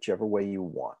 okay, whichever way you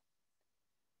want.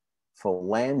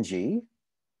 Phalange,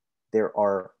 there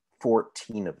are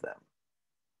 14 of them.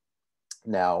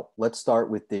 Now, let's start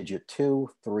with digit 2,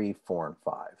 3, 4, and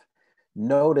 5.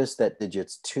 Notice that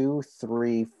digits 2,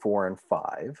 3, 4, and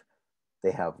 5,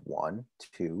 they have 1,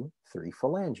 2, 3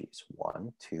 phalanges.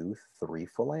 1, 2, 3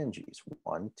 phalanges.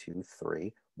 1, 2,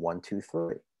 3, 1, 2,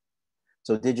 3.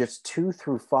 So digits 2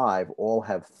 through 5 all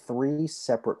have 3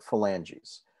 separate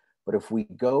phalanges. But if we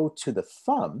go to the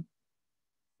thumb,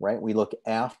 right, we look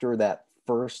after that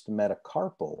first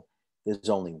metacarpal, there's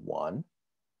only 1,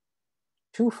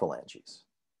 2 phalanges.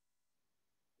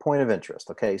 Point of interest,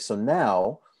 okay? So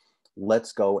now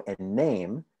let's go and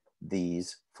name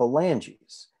these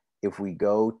phalanges. If we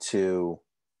go to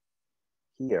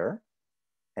here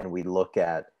and we look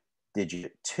at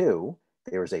digit 2,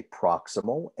 there's a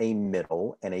proximal, a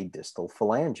middle, and a distal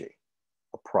phalange.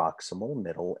 A proximal,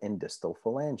 middle, and distal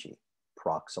phalange.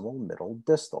 Proximal, middle,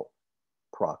 distal.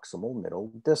 Proximal,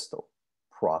 middle, distal.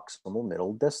 Proximal,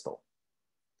 middle, distal.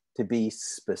 To be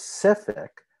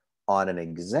specific on an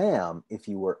exam, if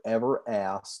you were ever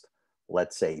asked,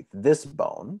 let's say this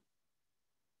bone,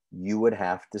 you would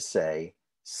have to say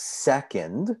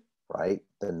second, right?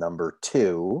 The number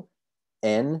 2,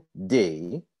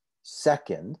 ND,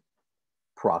 second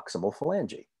proximal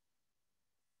phalange.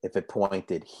 If it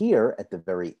pointed here at the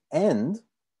very end,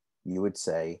 you would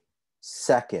say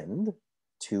second,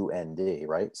 2ND,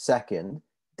 right? Second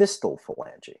distal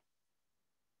phalange.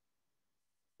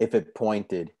 If it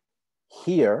pointed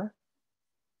here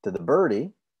to the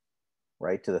birdie,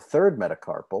 right, to the third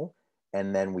metacarpal,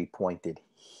 and then we pointed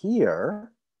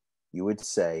here, you would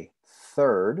say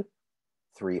third,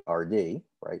 3RD,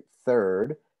 right,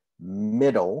 third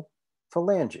middle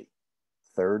phalange,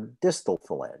 third distal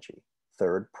phalange,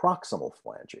 third proximal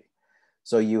phalange.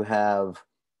 So you have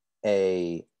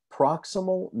a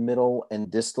proximal, middle,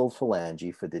 and distal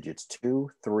phalange for digits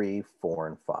 2, 3, 4,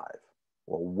 and 5.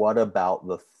 Well, what about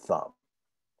the thumb?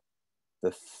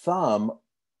 The thumb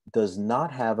does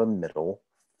not have a middle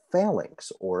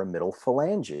phalanx or a middle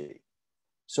phalange.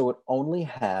 So it only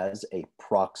has a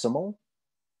proximal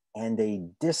and a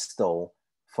distal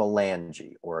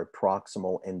phalange, or a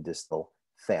proximal and distal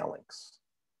phalanx.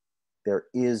 There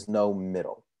is no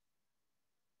middle.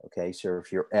 Okay, so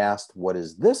if you're asked what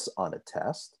is this on a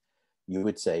test, you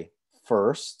would say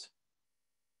first,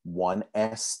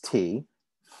 1ST,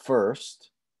 first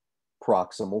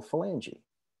proximal phalange.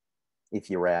 If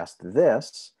you're asked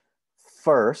this,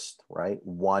 first, right,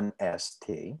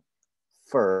 1ST,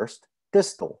 first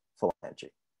distal phalange.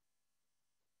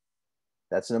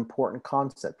 That's an important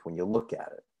concept when you look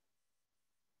at it,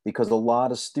 because a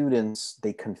lot of students,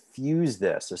 they confuse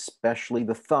this, especially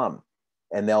the thumb,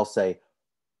 and they'll say,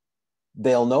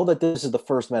 they'll know that this is the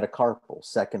first metacarpal,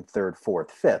 second, third, fourth,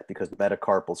 fifth, because the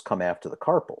metacarpals come after the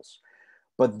carpals.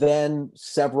 But then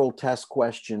several test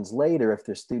questions later, if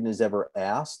the student is ever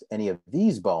asked any of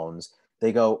these bones,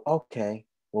 they go, okay,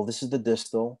 well, this is the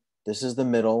distal, this is the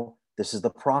middle, this is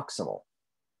the proximal.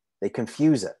 They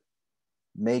confuse it.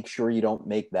 Make sure you don't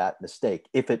make that mistake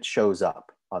if it shows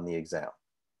up on the exam.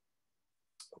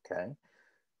 Okay.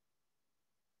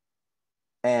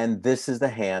 And this is the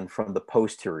hand from the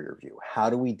posterior view. How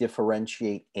do we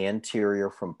differentiate anterior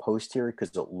from posterior?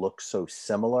 Because it looks so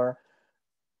similar.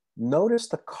 Notice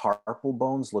the carpal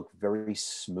bones look very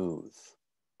smooth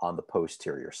on the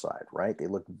posterior side, right? They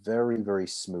look very, very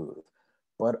smooth.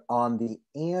 But on the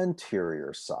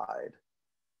anterior side,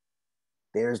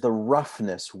 there's the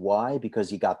roughness. Why?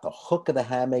 Because you got the hook of the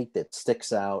hamate that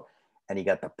sticks out, and you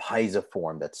got the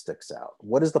pisiform that sticks out.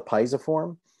 What is the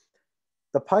pisiform?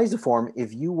 The pisiform,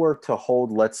 if you were to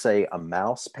hold, let's say, a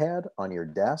mouse pad on your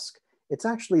desk, It's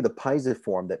actually the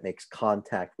pisiform that makes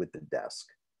contact with the desk.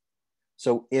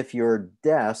 So if your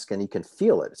desk, and you can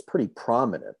feel it, it's pretty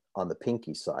prominent on the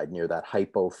pinky side near that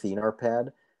hypothenar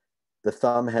pad. The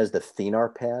thumb has the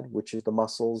thenar pad, which is the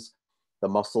muscles. The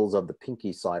muscles of the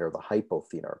pinky side are the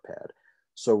hypothenar pad.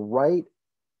 So right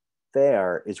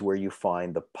there is where you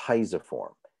find the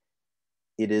pisiform.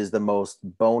 It is the most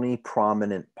bony,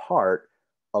 prominent part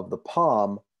of the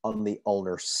palm on the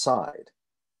ulnar side.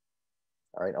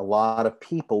 All right, a lot of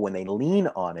people, when they lean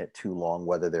on it too long,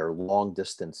 whether they're long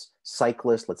distance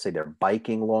cyclists, let's say they're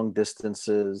biking long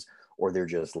distances, or they're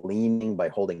just leaning by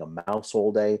holding a mouse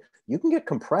all day, you can get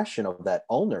compression of that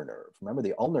ulnar nerve. Remember,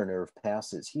 the ulnar nerve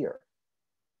passes here,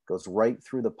 goes right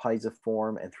through the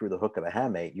pisiform and through the hook of the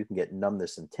hamate. You can get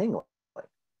numbness and tingling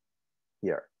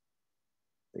here.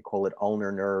 They call it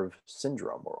ulnar nerve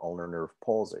syndrome or ulnar nerve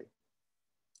palsy.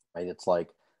 Right? It's like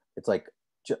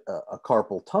a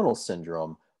carpal tunnel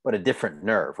syndrome, but a different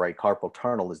nerve, right? Carpal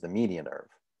tunnel is the median nerve.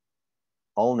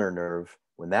 Ulnar nerve,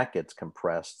 when that gets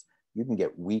compressed, you can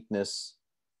get weakness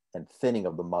and thinning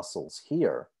of the muscles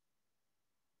here,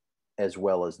 as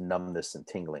well as numbness and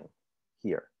tingling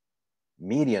here.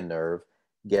 Median nerve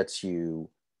gets you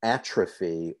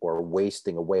atrophy or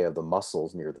wasting away of the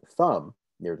muscles near the thumb,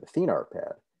 near the thenar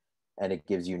pad, and it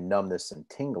gives you numbness and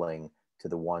tingling to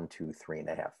the 1, 2,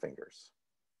 3.5 fingers.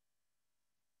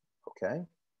 Okay.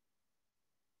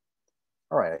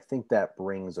 All right, I think that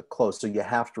brings a close. So you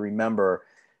have to remember,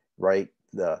 right,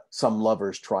 some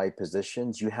lovers try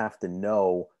positions. You have to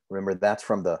know, remember, that's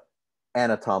from the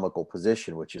anatomical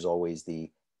position, which is always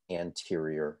the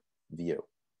anterior view.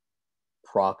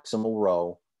 Proximal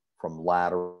row from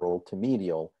lateral to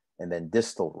medial, and then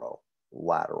distal row,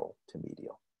 lateral to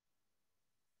medial.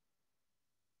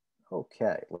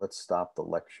 Okay, let's stop the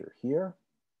lecture here.